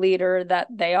boss or leader that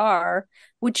they are,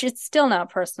 which is still not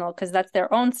personal because that's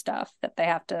their own stuff that they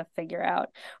have to figure out.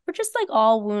 We're just like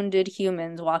all wounded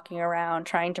humans walking around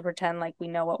trying to pretend like we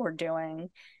know what we're doing.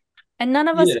 And none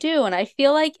of us Yeah, do. And I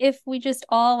feel like if we just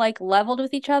all like leveled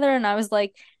with each other and I was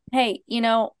like, hey,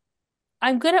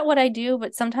 I'm good at what I do,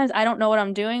 but sometimes I don't know what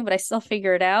I'm doing, but I still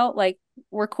figure it out. Like,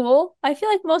 we're cool. I feel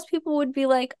like most people would be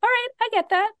like, all right, I get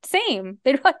that. Same.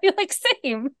 They'd probably be like,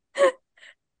 same.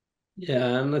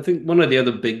 yeah, and I think one of the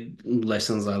other big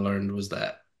lessons I learned was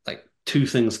that like two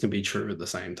things can be true at the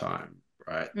same time,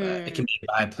 right? That it can Mm, be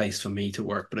a bad place for me to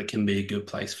work, but it can be a good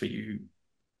place for you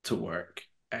to work.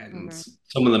 And hmm.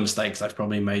 some of the mistakes I've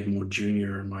probably made more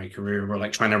junior in my career were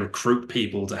like trying to recruit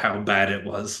people to how bad it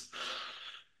was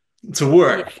to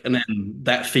Yeah. work. And then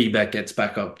that feedback gets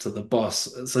back up to the boss.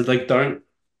 So like don't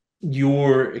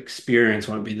your experience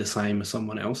won't be the same as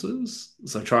someone else's.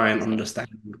 So try and understand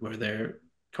where they're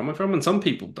coming from. And some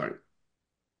people don't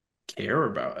care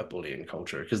about a bullying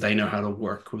culture because they know how to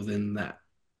work within that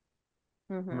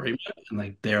Hmm. remit. And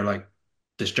like they're like,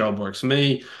 this job works for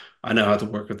me. I know how to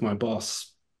work with my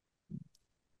boss.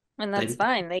 And that's They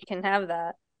fine. They can have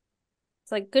that.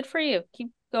 It's like good for you.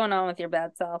 Keep going on with your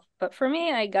bad self. But for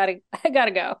me, I gotta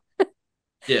go.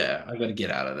 Yeah, I got to get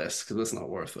out of this because it's not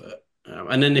worth it.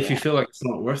 And then if you Yeah, feel like it's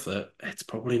not worth it, it's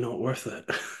probably not worth it.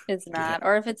 it's Yeah. not.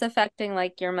 Or if it's affecting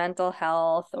like your mental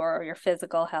health or your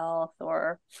physical health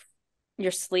or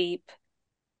your sleep,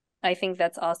 I think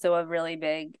that's also a really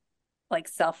big like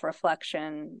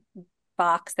self-reflection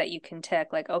box that you can tick.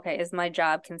 Like, okay, is my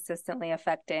job consistently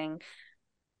affecting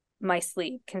my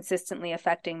sleep, consistently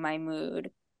affecting my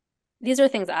mood? These are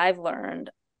things I've learned.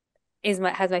 Has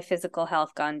my physical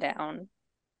health gone down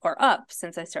or up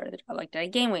since I started the job? Like, did I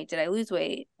gain weight? Did I lose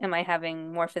weight? Am I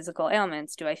having more physical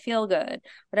ailments? Do I feel good?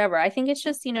 Whatever. I think it's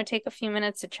just, take a few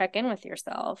minutes to check in with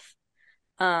yourself.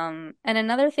 And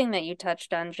another thing that you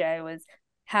touched on, Jay, was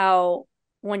how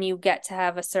when you get to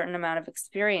have a certain amount of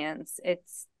experience,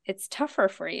 it's tougher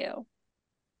for you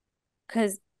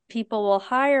because people will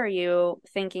hire you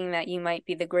thinking that you might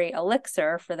be the great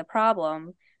elixir for the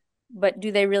problem, but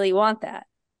do they really want that?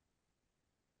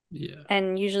 Yeah.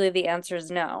 And usually the answer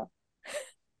is no.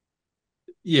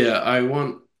 Yeah,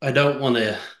 I don't want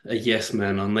a yes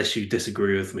man unless you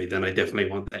disagree with me, then I definitely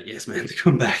want that yes man to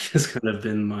come back. Has kind of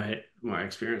been my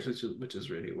experience, which is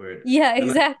really weird. Yeah, And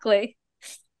exactly.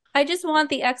 I just want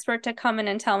the expert to come in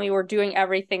and tell me we're doing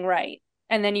everything right,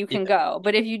 and then you yeah, can go.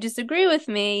 But if you disagree with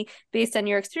me based on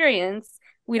your experience,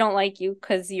 we don't like you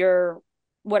because you're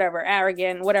whatever,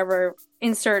 arrogant, whatever,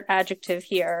 insert adjective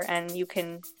here, and you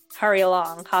can hurry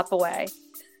along, hop away.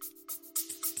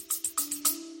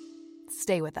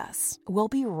 Stay with us. We'll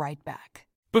be right back.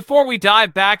 Before we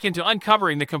dive back into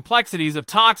uncovering the complexities of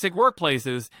toxic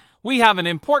workplaces, we have an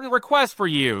important request for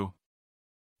you.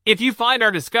 If you find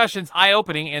our discussions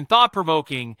eye-opening and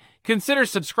thought-provoking, consider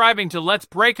subscribing to Let's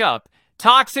Break Up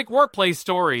Toxic Workplace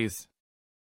Stories.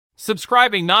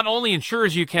 Subscribing not only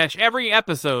ensures you catch every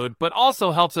episode, but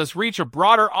also helps us reach a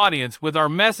broader audience with our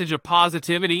message of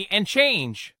positivity and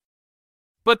change.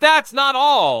 But that's not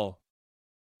all.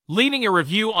 Leaving a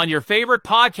review on your favorite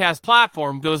podcast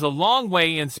platform goes a long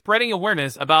way in spreading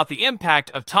awareness about the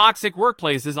impact of toxic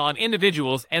workplaces on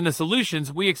individuals and the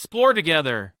solutions we explore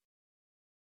together.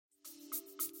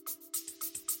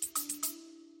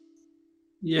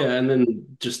 yeah, and then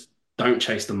just don't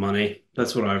chase the money.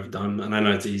 That's what I've done. And I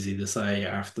know it's easy to say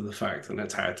after the fact and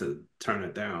it's hard to turn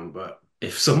it down, but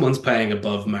if someone's paying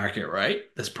above market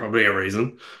rate, there's probably a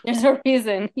reason. There's a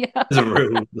reason. Yeah. There's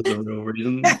a real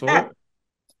reason for it.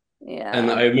 And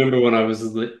Yeah. I remember when I was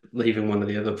leaving one of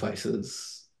the other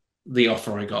places, the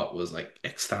offer I got was like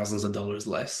X thousands of dollars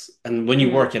less. And when you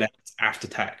Mhm. work it out after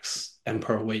tax and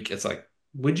per week, it's like,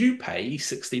 would you pay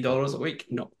 $60 a week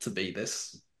not to be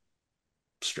this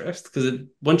stressed? Because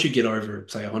once you get over,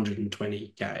 say,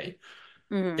 120K,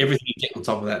 Mhm. everything you get on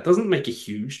top of that doesn't make a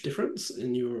huge difference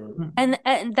in your. And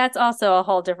that's also a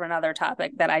whole different other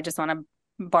topic that I just want to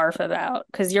barf about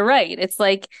because you're right. It's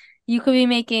like you could be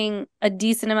making a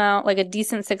decent amount, like a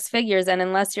decent six figures, and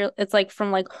unless it's like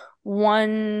from like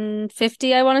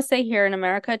 150, I want to say here in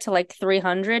America to like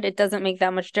 300, it doesn't make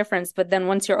that much difference. But then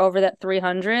once you're over that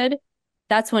 300,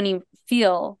 that's when you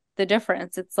feel the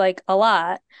difference. It's like a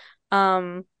lot.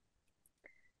 Um,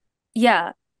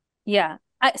 yeah, yeah.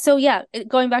 So yeah,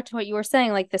 going back to what you were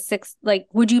saying, like like,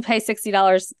 would you pay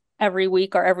 $60 every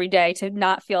week or every day to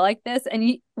not feel like this?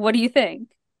 And what do you think?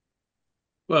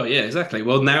 Well, yeah, exactly.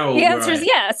 Well, now The where answer is I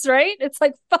yes, right? It's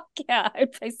like, fuck yeah,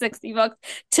 I'd pay $60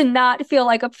 to not feel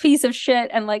like a piece of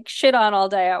shit and like shit on all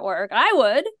day at work. I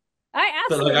would. I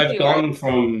But like I've absolutely would. gone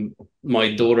from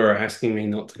my daughter asking me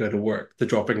not to go to work to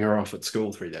dropping her off at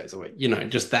school 3 days a week.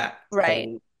 Just that Right.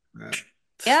 whole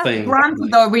Yeah. thing. Granted,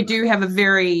 Like though, we do have a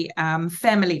very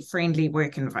family-friendly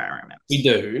work environment. we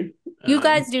do. You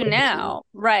guys do Obviously, now.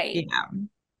 Right. Yeah.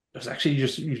 it's actually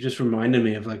just you just reminded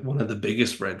me of like one of the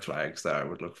biggest red flags that I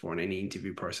would look for in any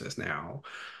interview process now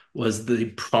was the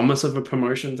promise of a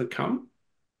promotion to come.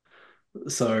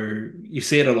 So you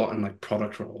see it a lot in like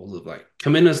product roles of like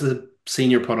come in as the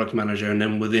senior product manager and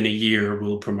then within a year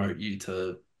we'll promote you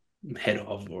to head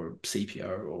of or CPO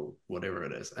or whatever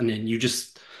it is. And then you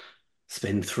just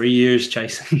spend 3 years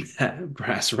chasing that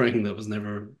brass ring that was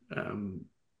never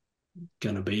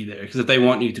going to be there. Because if they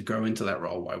want you to grow into that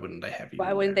role, why wouldn't they have you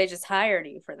Why in wouldn't there? they just hire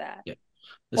you for that? Yeah.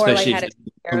 Or like Especially if had a there's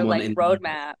clear someone like in the role.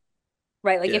 roadmap.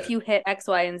 Right. Like Yeah. if you hit X,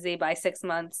 Y, and Z by 6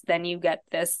 months, then you get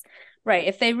this. Right.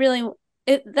 If they really,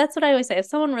 that's what I always say. If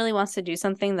someone really wants to do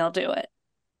something, they'll do it.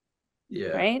 Yeah.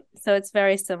 Right. So it's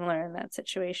very similar in that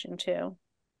situation too.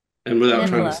 And without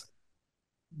trying to Nicola.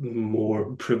 sound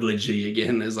more privilegey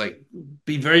again, is like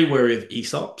be very wary of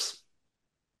ESOPs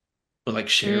or like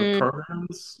share Mm,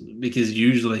 programs because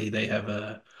usually they have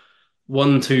a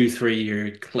 1, 2, 3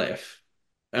 year cliff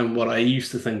And what I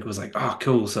used to think was like, oh,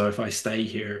 cool. So if I stay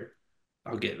here,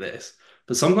 I'll get this.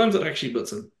 But sometimes it actually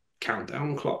puts a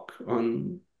countdown clock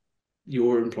on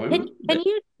your Can, employment. can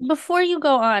you, before you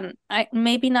go on,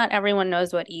 maybe not everyone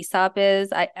knows what ESOP is.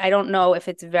 I don't know if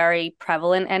it's very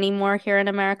prevalent anymore here in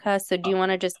America. So do you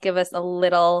want to just give us a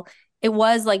little, it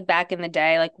was like back in the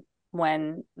day, like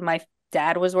when my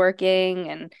dad was working,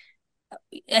 and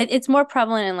it's more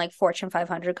prevalent in like Fortune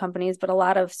 500 companies, but a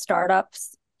lot of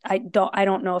startups, I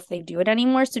don't know if they do it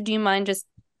anymore. So do you mind just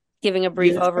giving a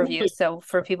brief Yeah, overview so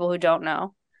for people who don't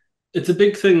know? it's a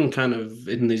big thing kind of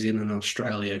in New Zealand and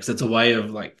Australia because it's a way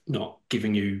of like not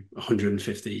giving you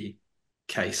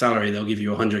 150K salary. They'll give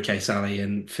you 100K salary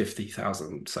and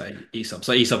 50,000, say, ESOP.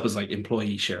 So ESOP is like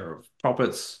employee share of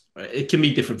profits. It can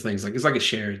be different things. Like it's like a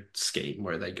shared scheme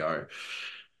where they go,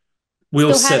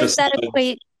 we'll So how set does aside. that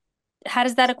equate how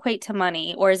does that equate to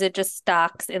money, or is it just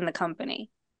stocks in the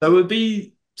company? There would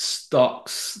be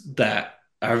stocks that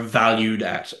are valued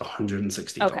at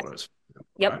Okay. $160,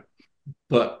 Yep. right?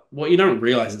 But what you don't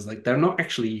realize is like they're not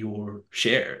actually your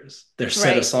shares. They're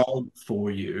set Right. aside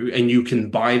for you, and you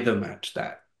can buy them at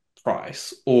that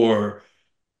price or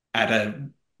at a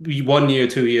 1 year,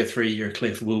 2 year, 3 year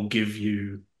cliff will give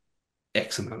you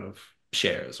X amount of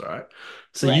shares, right?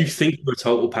 So you Right. think your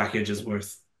total package is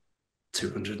worth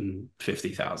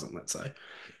 250,000, let's say.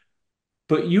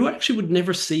 But you actually would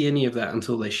never see any of that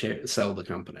until they sell the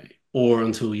company or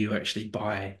until you actually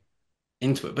buy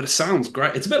into it. But it sounds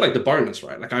great. It's a bit like the bonus,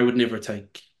 right? Like I would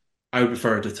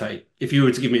prefer to take, if you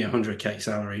were to give me 100K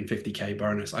salary and 50K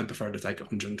bonus, I'd prefer to take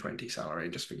 120 salary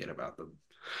and just forget about the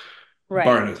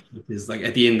Right. bonus. Because like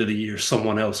at the end of the year,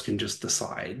 someone else can just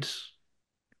decide,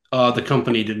 the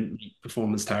company didn't meet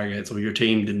performance targets or your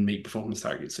team didn't meet performance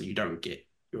targets, so you don't get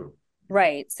your,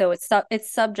 Right. So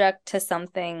it's subject to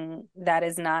something that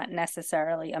is not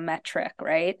necessarily a metric,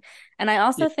 right? And I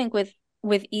yeah. also think with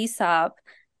ESOP,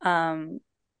 um,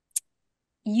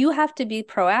 you have to be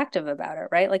proactive about it,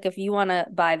 right? Like if you want to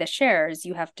buy the shares,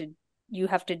 you have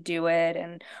to do it,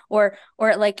 and or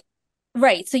like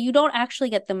right. So you don't actually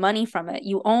get the money from it.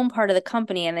 You own part of the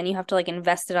company and then you have to like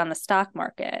invest it on the stock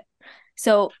market.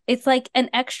 So it's like an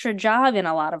extra job in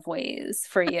a lot of ways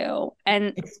for you.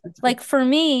 And like for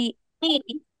me,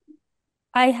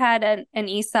 I had an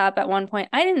ESOP at one point.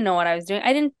 I didn't know what I was doing.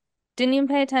 I didn't even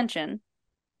pay attention.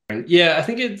 Yeah, I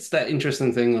think it's that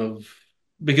interesting thing of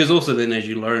because also then as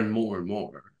you learn more and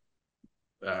more,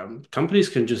 companies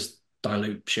can just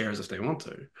dilute shares if they want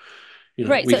to.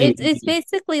 Right. We So can, it's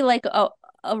basically like a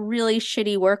really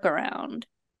shitty workaround.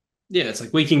 yeah, it's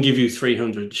like we can give you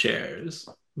 300 shares,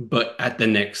 but at the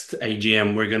next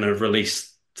AGM, we're going to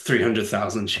release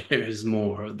 300,000 shares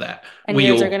more of that And we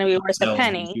yours are all going to be worth a ourselves.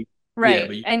 penny. Yeah, Right.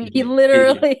 but you And can you get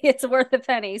billion. literally, it's worth a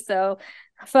penny. So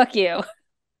fuck you.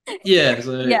 Yeah,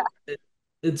 so Yeah.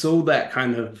 it's all that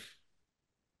kind of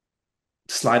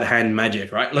sleight of hand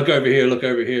magic, right? Look over here, look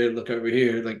over here, look over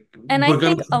here. Like And I we're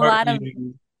going think to a promote lot of,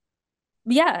 you.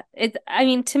 I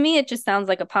mean, to me, it just sounds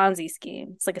like a Ponzi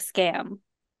scheme. It's like a scam.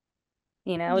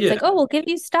 It's Yeah, like, oh, we'll give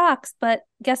you stocks, but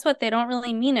guess what? They don't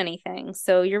really mean anything.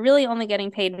 So you're really only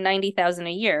getting paid 90,000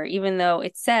 a year, even though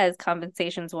it says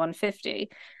compensation's 150.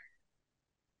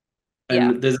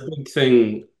 Yeah. and there's a big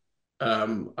thing.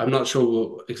 I'm not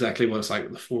sure exactly what it's like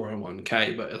with the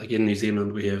 401k, but like in New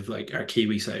Zealand, we have like our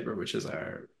Kiwi Saver, which is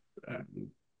our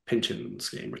pension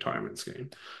scheme, retirement scheme.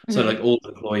 So Hmm. like all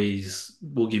employees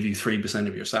will give you 3%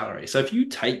 of your salary. So if you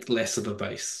take less of a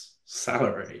base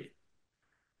salary,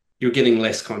 you're getting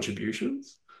less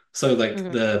contributions. So like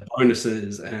Hmm. the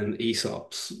bonuses and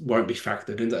ESOPs won't be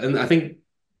factored into, and I think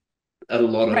a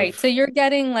lot Right. of So you're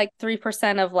getting like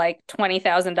 3% of like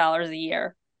 $20,000 a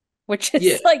year, which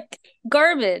yeah, is like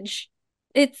garbage.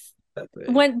 It's exactly.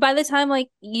 when by the time like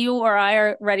you or I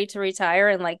are ready to retire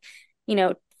in like,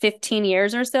 15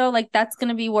 years or so, like that's going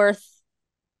to be worth,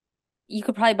 you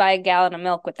could probably buy a gallon of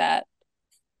milk with that.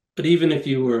 But even if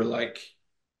you were like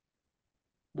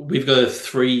we've got a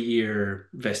 3 year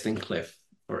vesting cliff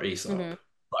for Hmm. ESOP.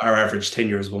 Our average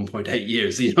tenure is 1.8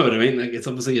 years. You know what I mean? Like it's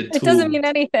obviously a It doesn't tool. mean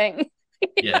anything.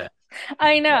 Yeah.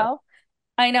 I know.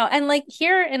 I know. And like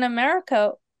here in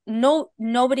America,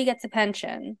 nobody gets a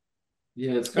pension.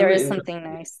 Yeah, it's kind There of is interesting something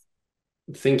nice.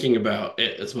 thinking about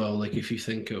it as well. Like if you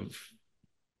think of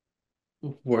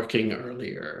working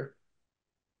earlier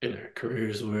in our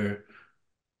careers where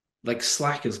like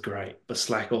Slack is great, but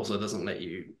Slack also doesn't let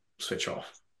you switch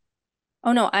off.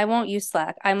 Oh no, I won't use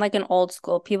Slack. I'm like an old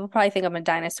school. People probably think I'm a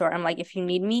dinosaur. I'm like, if you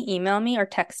need me, email me or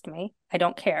text me. I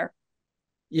don't care.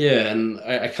 Yeah, and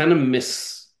I kind of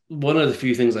miss one of the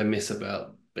few things I miss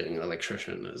about being an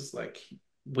electrician is like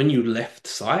when you left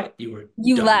site, you were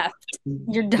You done. left.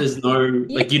 You're done. There's no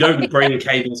Yeah. like you don't bring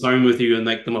cables home with you and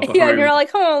make them up at Yeah, and home. you're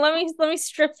like, oh, let me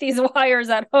strip these wires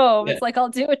at home. Yeah. It's like I'll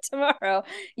do it tomorrow.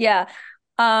 Yeah.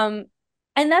 Um,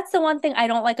 and that's the one thing I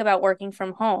don't like about working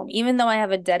from home. Even though I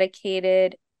have a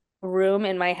dedicated room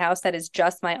in my house that is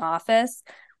just my office,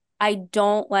 I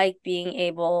don't like being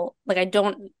able, like I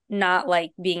don't not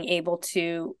like being able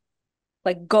to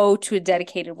like go to a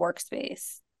dedicated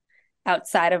workspace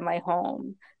outside of my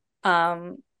home.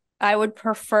 Um, I would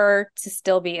prefer to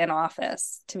still be in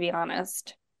office, to be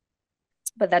honest,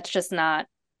 but that's just not.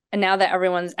 And now that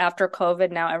everyone's after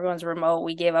COVID, now everyone's remote.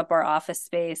 We gave up our office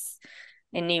space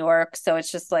in New York, so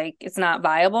it's just like it's not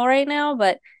viable right now,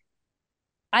 but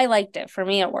I liked it. For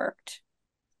me, it worked.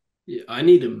 Yeah, I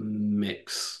need a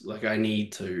mix. Like I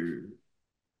need to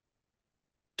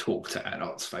talk to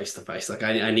adults face to face. Like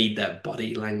I need that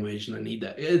body language and I need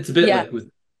that. It's a bit Yeah. like with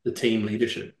the team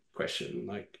leadership question.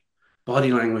 Like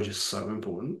body language is so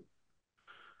important.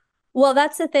 Well,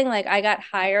 that's the thing. Like, I got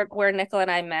hired where Nicole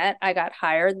and I met. I got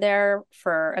hired there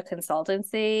for a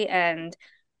consultancy, and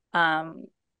um,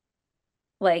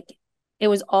 like it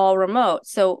was all remote.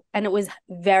 So, and it was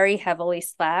very heavily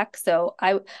Slack. So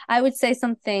I would say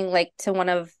something like to one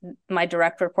of my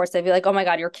direct reports, I'd be like, "Oh my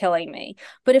God, you're killing me."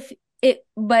 But if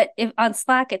on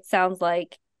Slack it sounds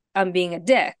like I'm being a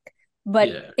dick. But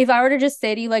Yeah. if I were to just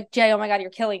say to you like, "Jay, oh my God, you're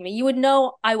killing me," you would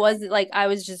know I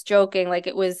was just joking, like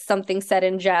it was something said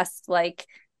in jest, like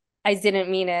I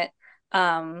didn't mean it.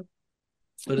 Um,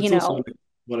 But you it's also know, like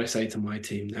what I say to my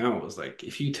team now is like,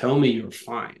 if you tell me you're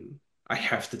fine, I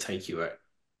have to take you out.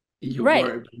 You're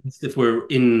right. worried. If we're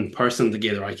in person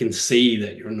together, I can see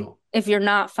that you're not If you're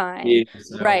not fine. being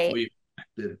yourself or Right. you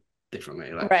acted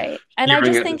differently. Like Right. And I staring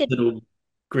just at think this it little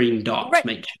green dot right.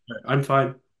 makes sure I'm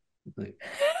fine. Like,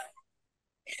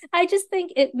 I just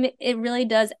think it really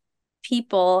does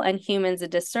people and humans a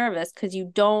disservice because you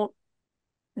don't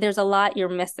there's a lot you're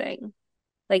missing.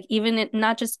 Like even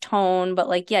not just tone, but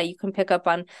like yeah, you can pick up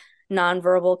on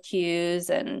nonverbal cues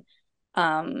and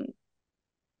um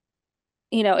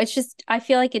it's just I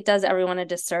feel like it does everyone a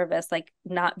disservice like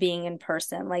not being in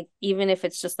person. Like even if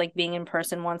it's just like being in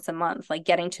person once a month, like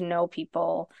getting to know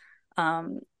people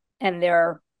um and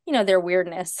their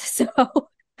weirdness. So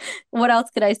what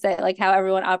else could I say? Like how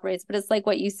everyone operates, but it's like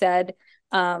what you said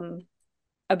um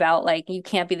about like you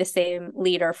can't be the same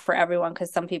leader for everyone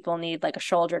because some people need like a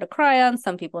shoulder to cry on,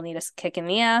 some people need a kick in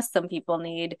the ass, some people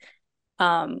need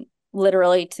um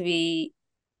literally to be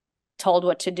told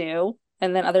what to do,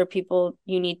 and then other people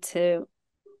you need to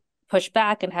push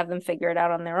back and have them figure it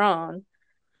out on their own.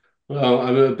 well,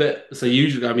 I'm a bit so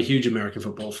usually I'm a huge American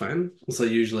football fan. So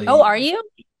Oh, usually are you?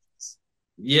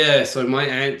 yeah, so my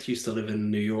aunt used to live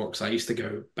in New York, so I used to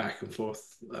go back and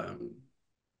forth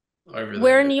over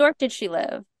Where in New there. York did she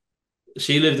live?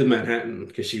 She lived in Manhattan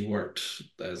because she worked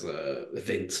as a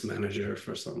events manager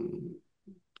for some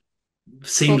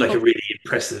Cool, seemed like cool. a really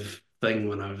impressive thing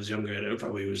when I was younger. It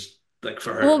probably was like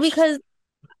for her, Well, it's just because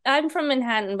I'm from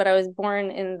Manhattan, but I was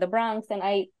born in the Bronx, and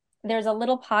I there's a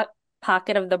little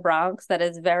pocket of the Bronx that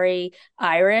is very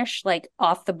Irish, like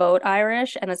off the boat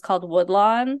Irish, and it's called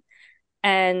Woodlawn.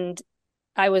 And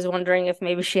I was wondering if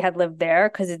maybe she had lived there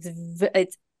because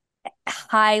it's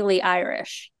highly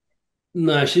Irish.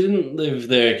 no, she didn't live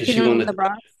there because She she didn't live in wanted the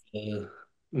Bronx.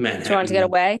 She wanted to get Manhattan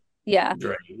away. Yeah.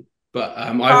 dream. But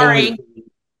I've always Sorry. been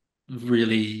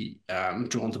really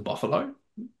drawn to Buffalo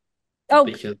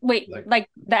Oh, because wait, like like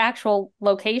the actual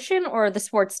location or the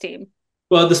sports team?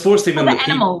 well the sports team For and the the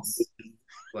people animals.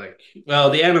 like well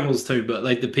the animals too, but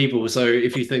like the people. So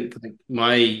if you think like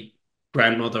my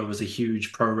grandmother was a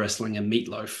huge pro wrestling and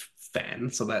meatloaf fan,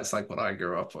 so that's like what I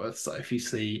grew up with. So if you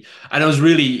see, and it was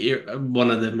really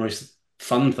one of the most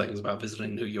fun things about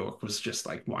visiting New York was just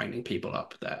like winding people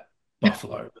up that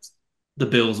Buffalo the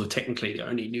Bills were technically the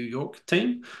only New York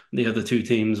team. The other two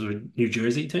teams were New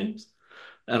Jersey teams.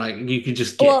 And like you could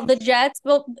just Well, get the Jets,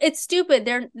 well, it's stupid.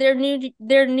 They're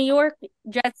New York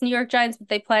Jets, New York Giants, but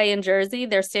they play in Jersey.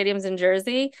 Their stadium's in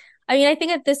Jersey. I mean, I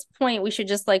think at this point we should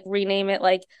just like rename it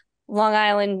like Long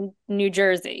Island, New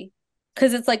Jersey.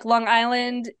 Because it's like Long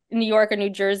Island, New York, and New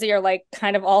Jersey are like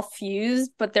kind of all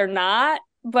fused, but they're not.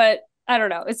 But I don't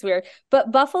know. It's weird.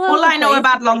 But Buffalo, All the I know place,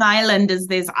 about Long like, Island is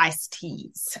there's iced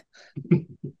teas.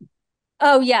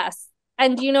 oh, yes.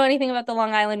 And do you know anything about the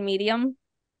Long Island medium?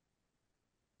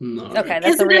 No. Okay, that's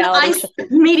Is a it an reality show.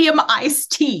 medium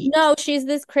iced tea? No, she's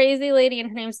this crazy lady, and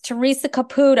her name's Teresa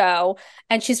Caputo,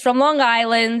 and she's from Long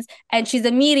Island, and she's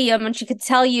a medium, and she could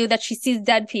tell you that she sees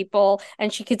dead people,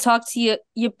 and she could talk to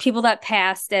you people that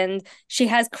passed, and she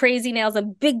has crazy nails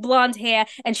and big blonde hair,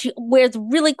 and she wears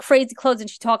really crazy clothes,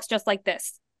 and she talks just like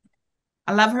this.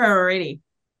 I love her already.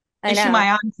 I Is she know.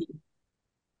 my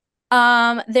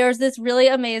auntie? There's this really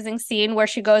amazing scene where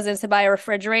she goes in to buy a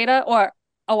refrigerator or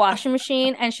a washing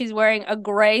machine, and she's wearing a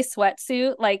gray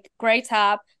sweatsuit, like gray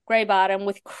top, gray bottom,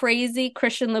 with crazy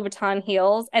Christian Louboutin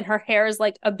heels, and her hair is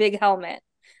like a big helmet.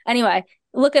 Anyway,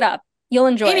 look it up. You'll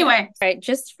enjoy it. Anyway. All right,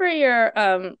 just for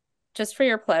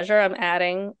your pleasure, I'm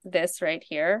adding this right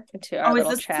here into our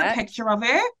little is this chat. a picture of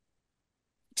her?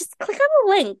 Just click on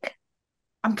the link.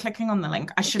 I'm clicking on the link.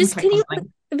 I shouldn't click on the link.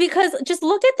 Because just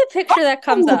look at the picture that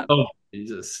comes up. Oh,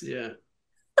 Jesus, yeah.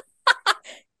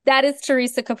 That is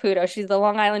Teresa Caputo. She's the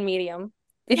Long Island medium.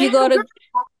 If you go to...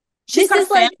 She's got a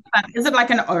fan like, club. Is it like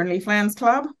an OnlyFans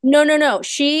club? No.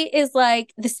 She is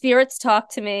like, the spirits talk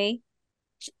to me.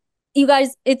 You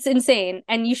guys, it's insane.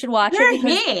 And you should watch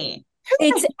it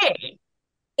because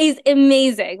it's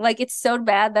amazing. Like, it's so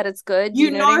bad that it's good.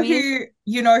 You know what I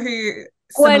mean?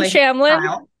 Gwen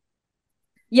Shamlin?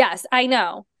 Yes, I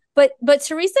know. But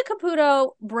Teresa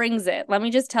Caputo brings it. Let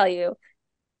me just tell you.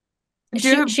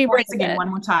 She brings again it one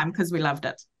more time because we loved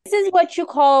it. This is what you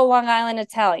call Long Island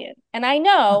Italian. And I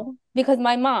know because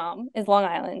my mom is Long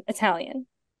Island Italian.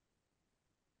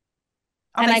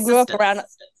 And I grew up around...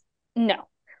 No.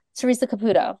 Teresa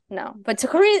Caputo. No. But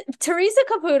Teresa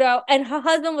Caputo and her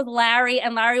husband was Larry,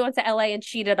 and Larry went to LA and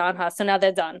cheated on her. So now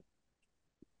they're done.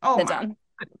 Oh, they're done.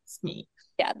 Goodness me.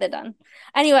 Yeah, they're done.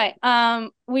 Anyway,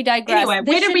 we digress. Anyway,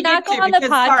 where did we get to? Not go on the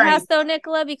podcast though,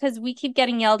 Nicola, because we keep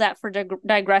getting yelled at for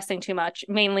digressing too much.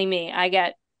 Mainly me. I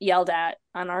get yelled at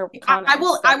on our comments.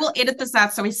 I will edit this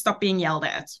out so we stop being yelled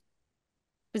at.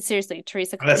 But seriously,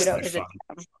 Teresa Caputo is a...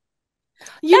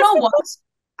 You know what?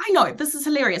 I know this is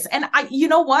hilarious, and you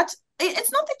know what?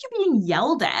 It's not that you're being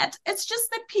yelled at. It's just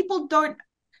that people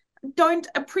don't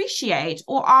appreciate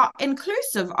or are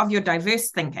inclusive of your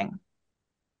diverse thinking.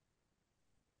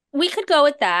 We could go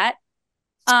with that.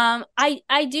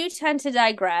 I do tend to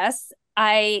digress.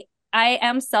 I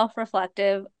am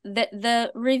self-reflective.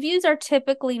 The reviews are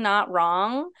typically not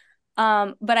wrong.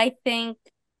 But I think,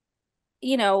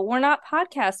 we're not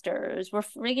podcasters. We're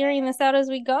figuring this out as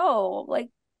we go. Like,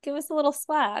 give us a little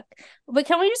slack. But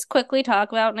can we just quickly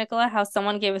talk about, Nicola, how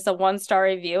someone gave us a 1-star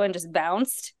review and just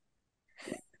bounced?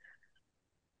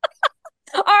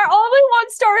 Our only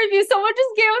 1-star review. Someone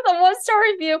just gave us a 1-star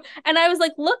review, and I was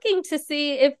like looking to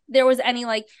see if there was any,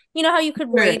 like, how you could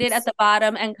rate it at the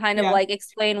bottom and kind of like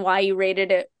explain why you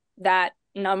rated it that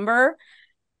number.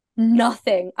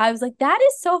 Nothing. I was like, that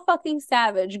is so fucking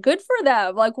savage. Good for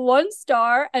them. Like 1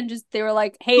 star, and just they were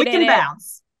like, hated it.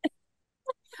 Bounce.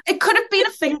 It could have been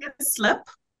a finger slip.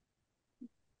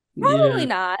 Probably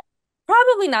not.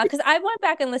 Probably not, because I went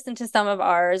back and listened to some of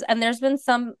ours, and there's been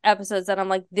some episodes that I'm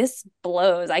like, this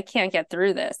blows. I can't get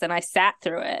through this, and I sat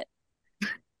through it.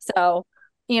 So,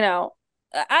 it is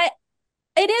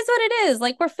what it is.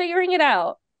 Like, we're figuring it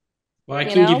out. Well, I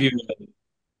can give you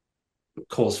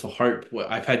cause for hope.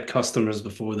 I've had customers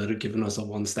before that have given us a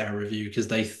 1-star review because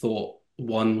they thought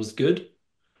 1 was good.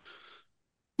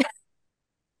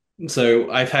 So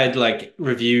I've had like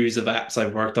reviews of apps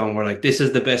I've worked on where like, this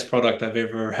is the best product I've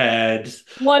ever had.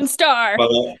 1 star.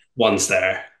 Well, 1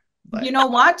 star. Like, you know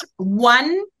what?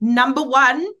 Number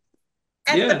one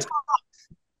at the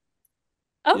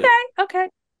top. Okay.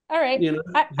 All right.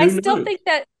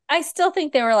 I still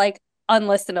think they were like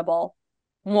unlistenable.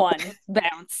 1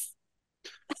 bounce.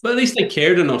 But at least they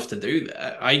cared enough to do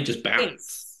that. I just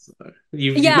bounced. So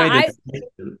you've made a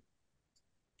decision.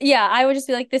 Yeah, I would just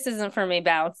be like, this isn't for me,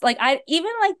 bounce. Like, I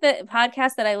even like the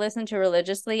podcast that I listen to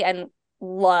religiously and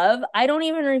love, I don't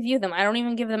even review them. I don't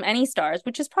even give them any stars,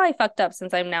 which is probably fucked up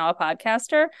since I'm now a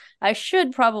podcaster. I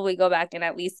should probably go back and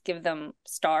at least give them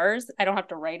stars. I don't have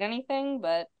to write anything,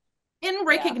 but... In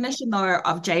recognition, though,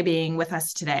 of Jay being with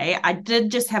us today, I did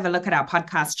just have a look at our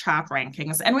podcast chart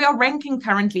rankings, and we are ranking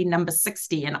currently number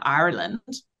 60 in Ireland.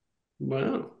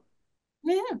 Wow.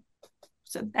 Yeah.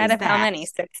 So out of how many?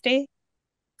 60?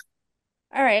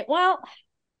 All right. Well,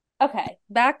 okay.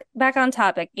 Back on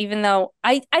topic, even though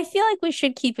I feel like we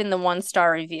should keep in the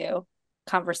 1-star review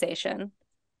conversation.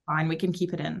 Fine, we can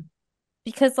keep it in.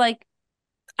 Because like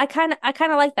I kind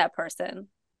of like that person.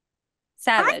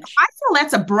 Savage. I feel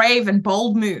that's a brave and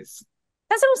bold move.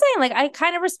 That's what I'm saying. Like, I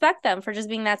kind of respect them for just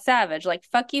being that savage. Like,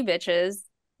 fuck you, bitches.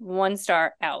 1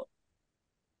 star out.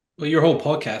 Well, your whole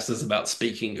podcast is about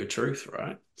speaking your truth,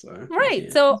 right? So Right. yeah.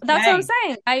 So that's what I'm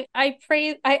Okay. saying. I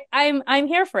praise I'm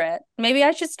here for it. Maybe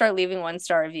I should start leaving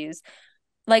 1-star reviews.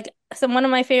 Like one of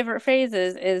my favorite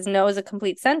phrases is no is a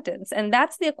complete sentence. And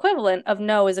that's the equivalent of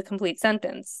no is a complete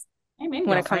sentence Amen,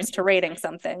 when it comes girlfriend. to rating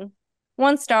something.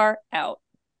 1-star out.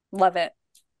 Love it.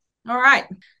 All right.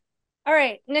 All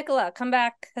right, Nicola, come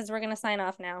back because we're gonna sign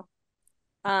off now.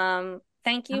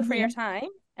 Thank you I'm for your here. time,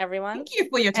 everyone. Thank you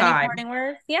for your Any time. parting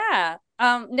words? Yeah.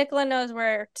 Nicola knows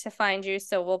where to find you,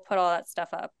 so we'll put all that stuff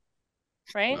up.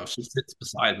 Right? Well, she sits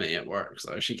beside me at work,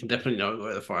 so she can definitely know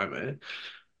where to find me.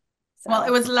 Well, it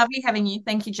So was lovely having you.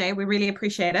 Thank you, Jay. We really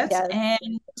appreciate it. yes.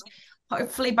 And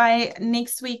hopefully by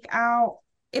next week, our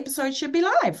episode should be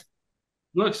live.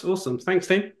 Nice, awesome. Thanks,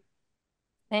 team.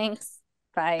 Thanks.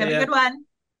 Have Bye. a good one.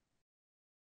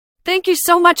 Thank you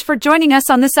so much for joining us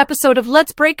on this episode of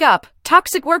Let's Break Up,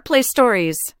 Toxic Workplace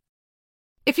Stories.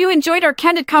 If you enjoyed our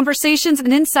candid conversations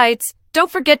and insights, don't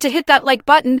forget to hit that like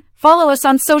button, follow us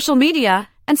on social media,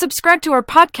 and subscribe to our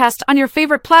podcast on your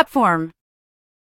favorite platform.